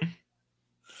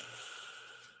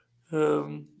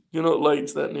 You're not late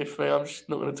to that, Niff, mate. I'm just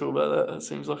not going to talk about that. That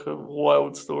seems like a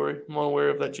wild story. I'm unaware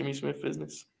of that Jimmy Smith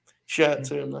business. Shout out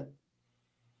to him, though.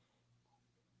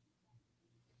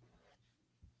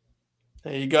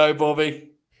 There you go,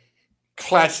 Bobby.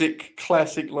 Classic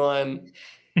line.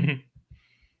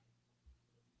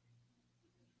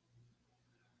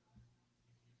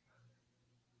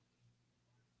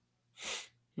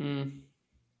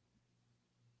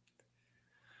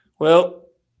 Well,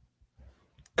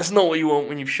 that's not what you want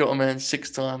when you've shot a man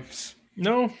 6 times.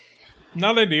 No,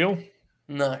 not ideal.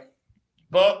 No.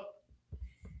 But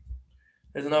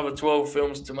there's another 12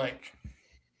 films to make.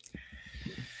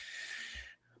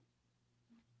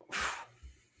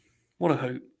 What a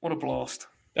hoot. What a blast.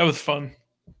 That was fun.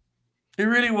 It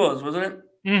really was, wasn't it?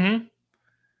 Mm-hmm.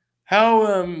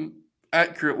 How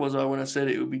accurate was I when I said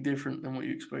it would be different than what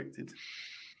you expected?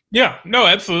 Yeah, no,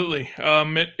 absolutely.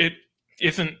 It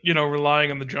isn't,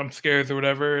 relying on the jump scares or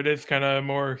whatever. It is kind of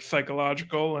more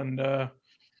psychological and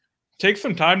takes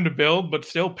some time to build, but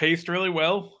still paced really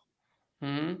well.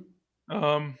 Yeah,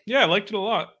 I liked it a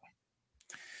lot.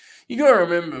 You gotta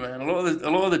remember, man, a lot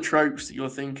of the tropes that you're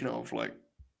thinking of, like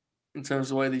in terms of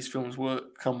the way these films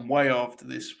work, come way after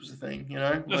this was the thing.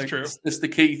 That's like true. That's the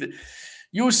key. That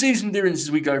you'll see some differences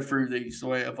as we go through these, the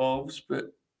way it evolves,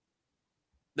 but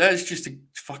that's just a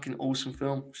fucking awesome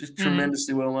film. Just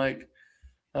tremendously well made.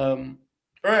 All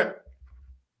right,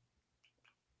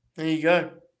 there you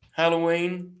go.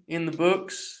 Halloween in the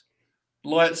books,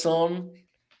 lights on.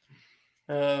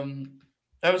 That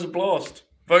was a blast.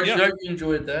 Folks, I hope you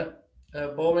enjoyed that.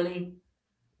 Bob, any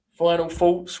final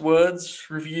thoughts, words,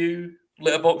 review,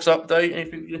 letterbox update,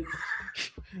 anything?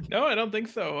 No, I don't think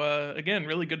so. Again,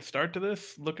 really good start to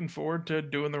this. Looking forward to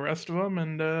doing the rest of them,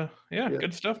 and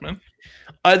good stuff, man.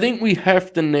 I think we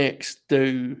have to next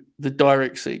do the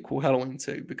direct sequel, Halloween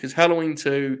 2, because Halloween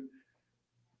 2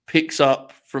 picks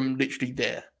up from literally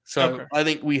there. So I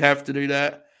think we have to do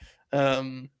that.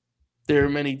 There are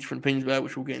many different opinions about it,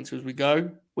 which we'll get into as we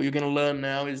go. What you're going to learn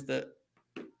now is that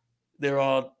there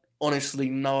are honestly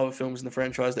no other films in the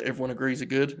franchise that everyone agrees are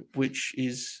good, which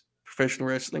is professional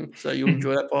wrestling. So you'll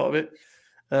enjoy that part of it.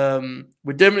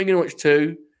 We're definitely going to watch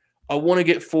 2. I want to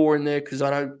get 4 in there because I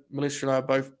know Melissa and I are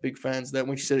both big fans of that.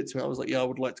 When she said it to me, I was like, yeah, I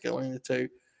would like to get one in there too.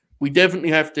 We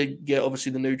definitely have to get,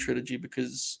 obviously, the new trilogy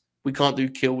because we can't do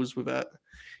kills without.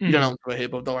 You don't know what I'm here,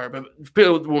 but don't worry about it.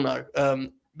 People will know.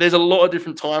 There's a lot of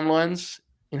different timelines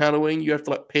in Halloween. You have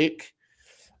to pick.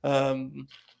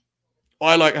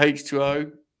 I like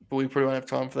H2O, but we probably won't have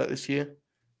time for that this year.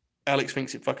 Alex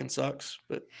thinks it fucking sucks,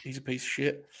 but he's a piece of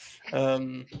shit.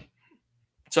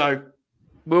 So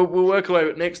we'll work away.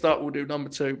 But next up, we'll do number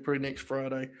 2 probably next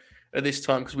Friday at this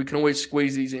time because we can always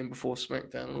squeeze these in before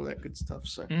SmackDown and all that good stuff.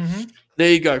 So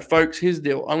there you go, folks. Here's the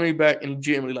deal. I'm going to be back in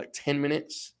legitimately 10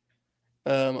 minutes.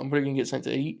 I'm probably going to get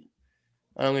something to eat.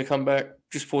 And I'm going to come back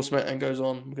just before SmackDown goes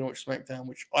on. We're going to watch SmackDown,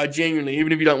 which I genuinely,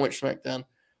 even if you don't watch SmackDown,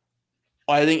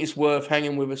 I think it's worth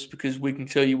hanging with us because we can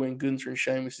tell you when Gunther and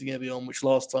Sheamus is going to be on, which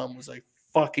last time was a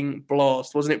fucking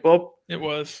blast, wasn't it, Bob? It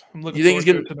was. I'm looking forward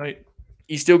to it tonight.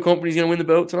 You still confident he's going to win the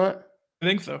belt tonight? I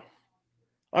think so.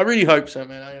 I really hope so,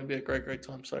 man. It's going to be a great, great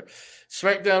time. So,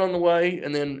 SmackDown on the way,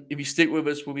 and then if you stick with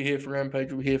us, we'll be here for Rampage.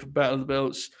 We'll be here for Battle of the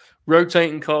Belts.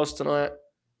 Rotating cast tonight.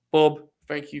 Bob,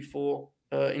 Thank you for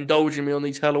indulging me on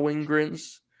these Halloween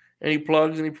grins. Any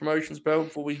plugs, any promotions, Bell,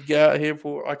 before we get out of here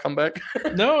before I come back?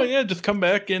 No, yeah, just come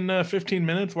back in 15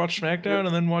 minutes, watch SmackDown, Yep.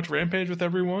 and then watch Rampage with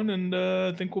everyone. And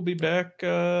I think we'll be back.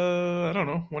 I don't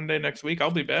know, one day next week.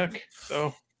 I'll be back.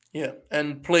 So Yeah,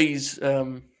 and please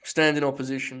stand in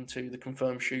opposition to the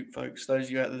confirmed shoot, folks. Those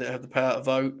of you out there that have the power to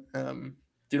vote,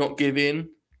 do not give in.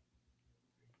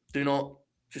 Do not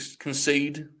just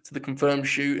concede to the confirmed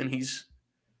shoot and his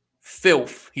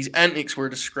filth. His antics were a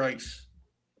disgrace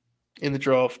in the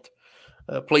draft.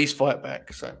 Please fight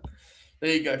back. So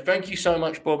there you go. Thank you so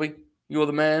much, Bobby. You're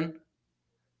the man.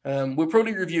 We'll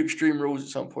probably review Extreme Rules at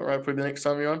some point, right? Probably the next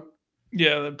time you're on.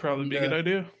 yeah, that'd probably be a good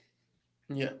idea.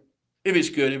 Yeah. If it's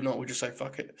good, if not, we'll just say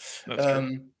fuck it. That's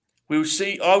true. We'll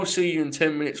see. I will see you in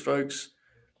 10 minutes, folks,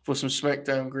 for some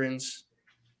SmackDown grins.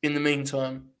 In the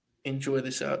meantime, enjoy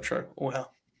this outro.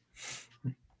 Wow.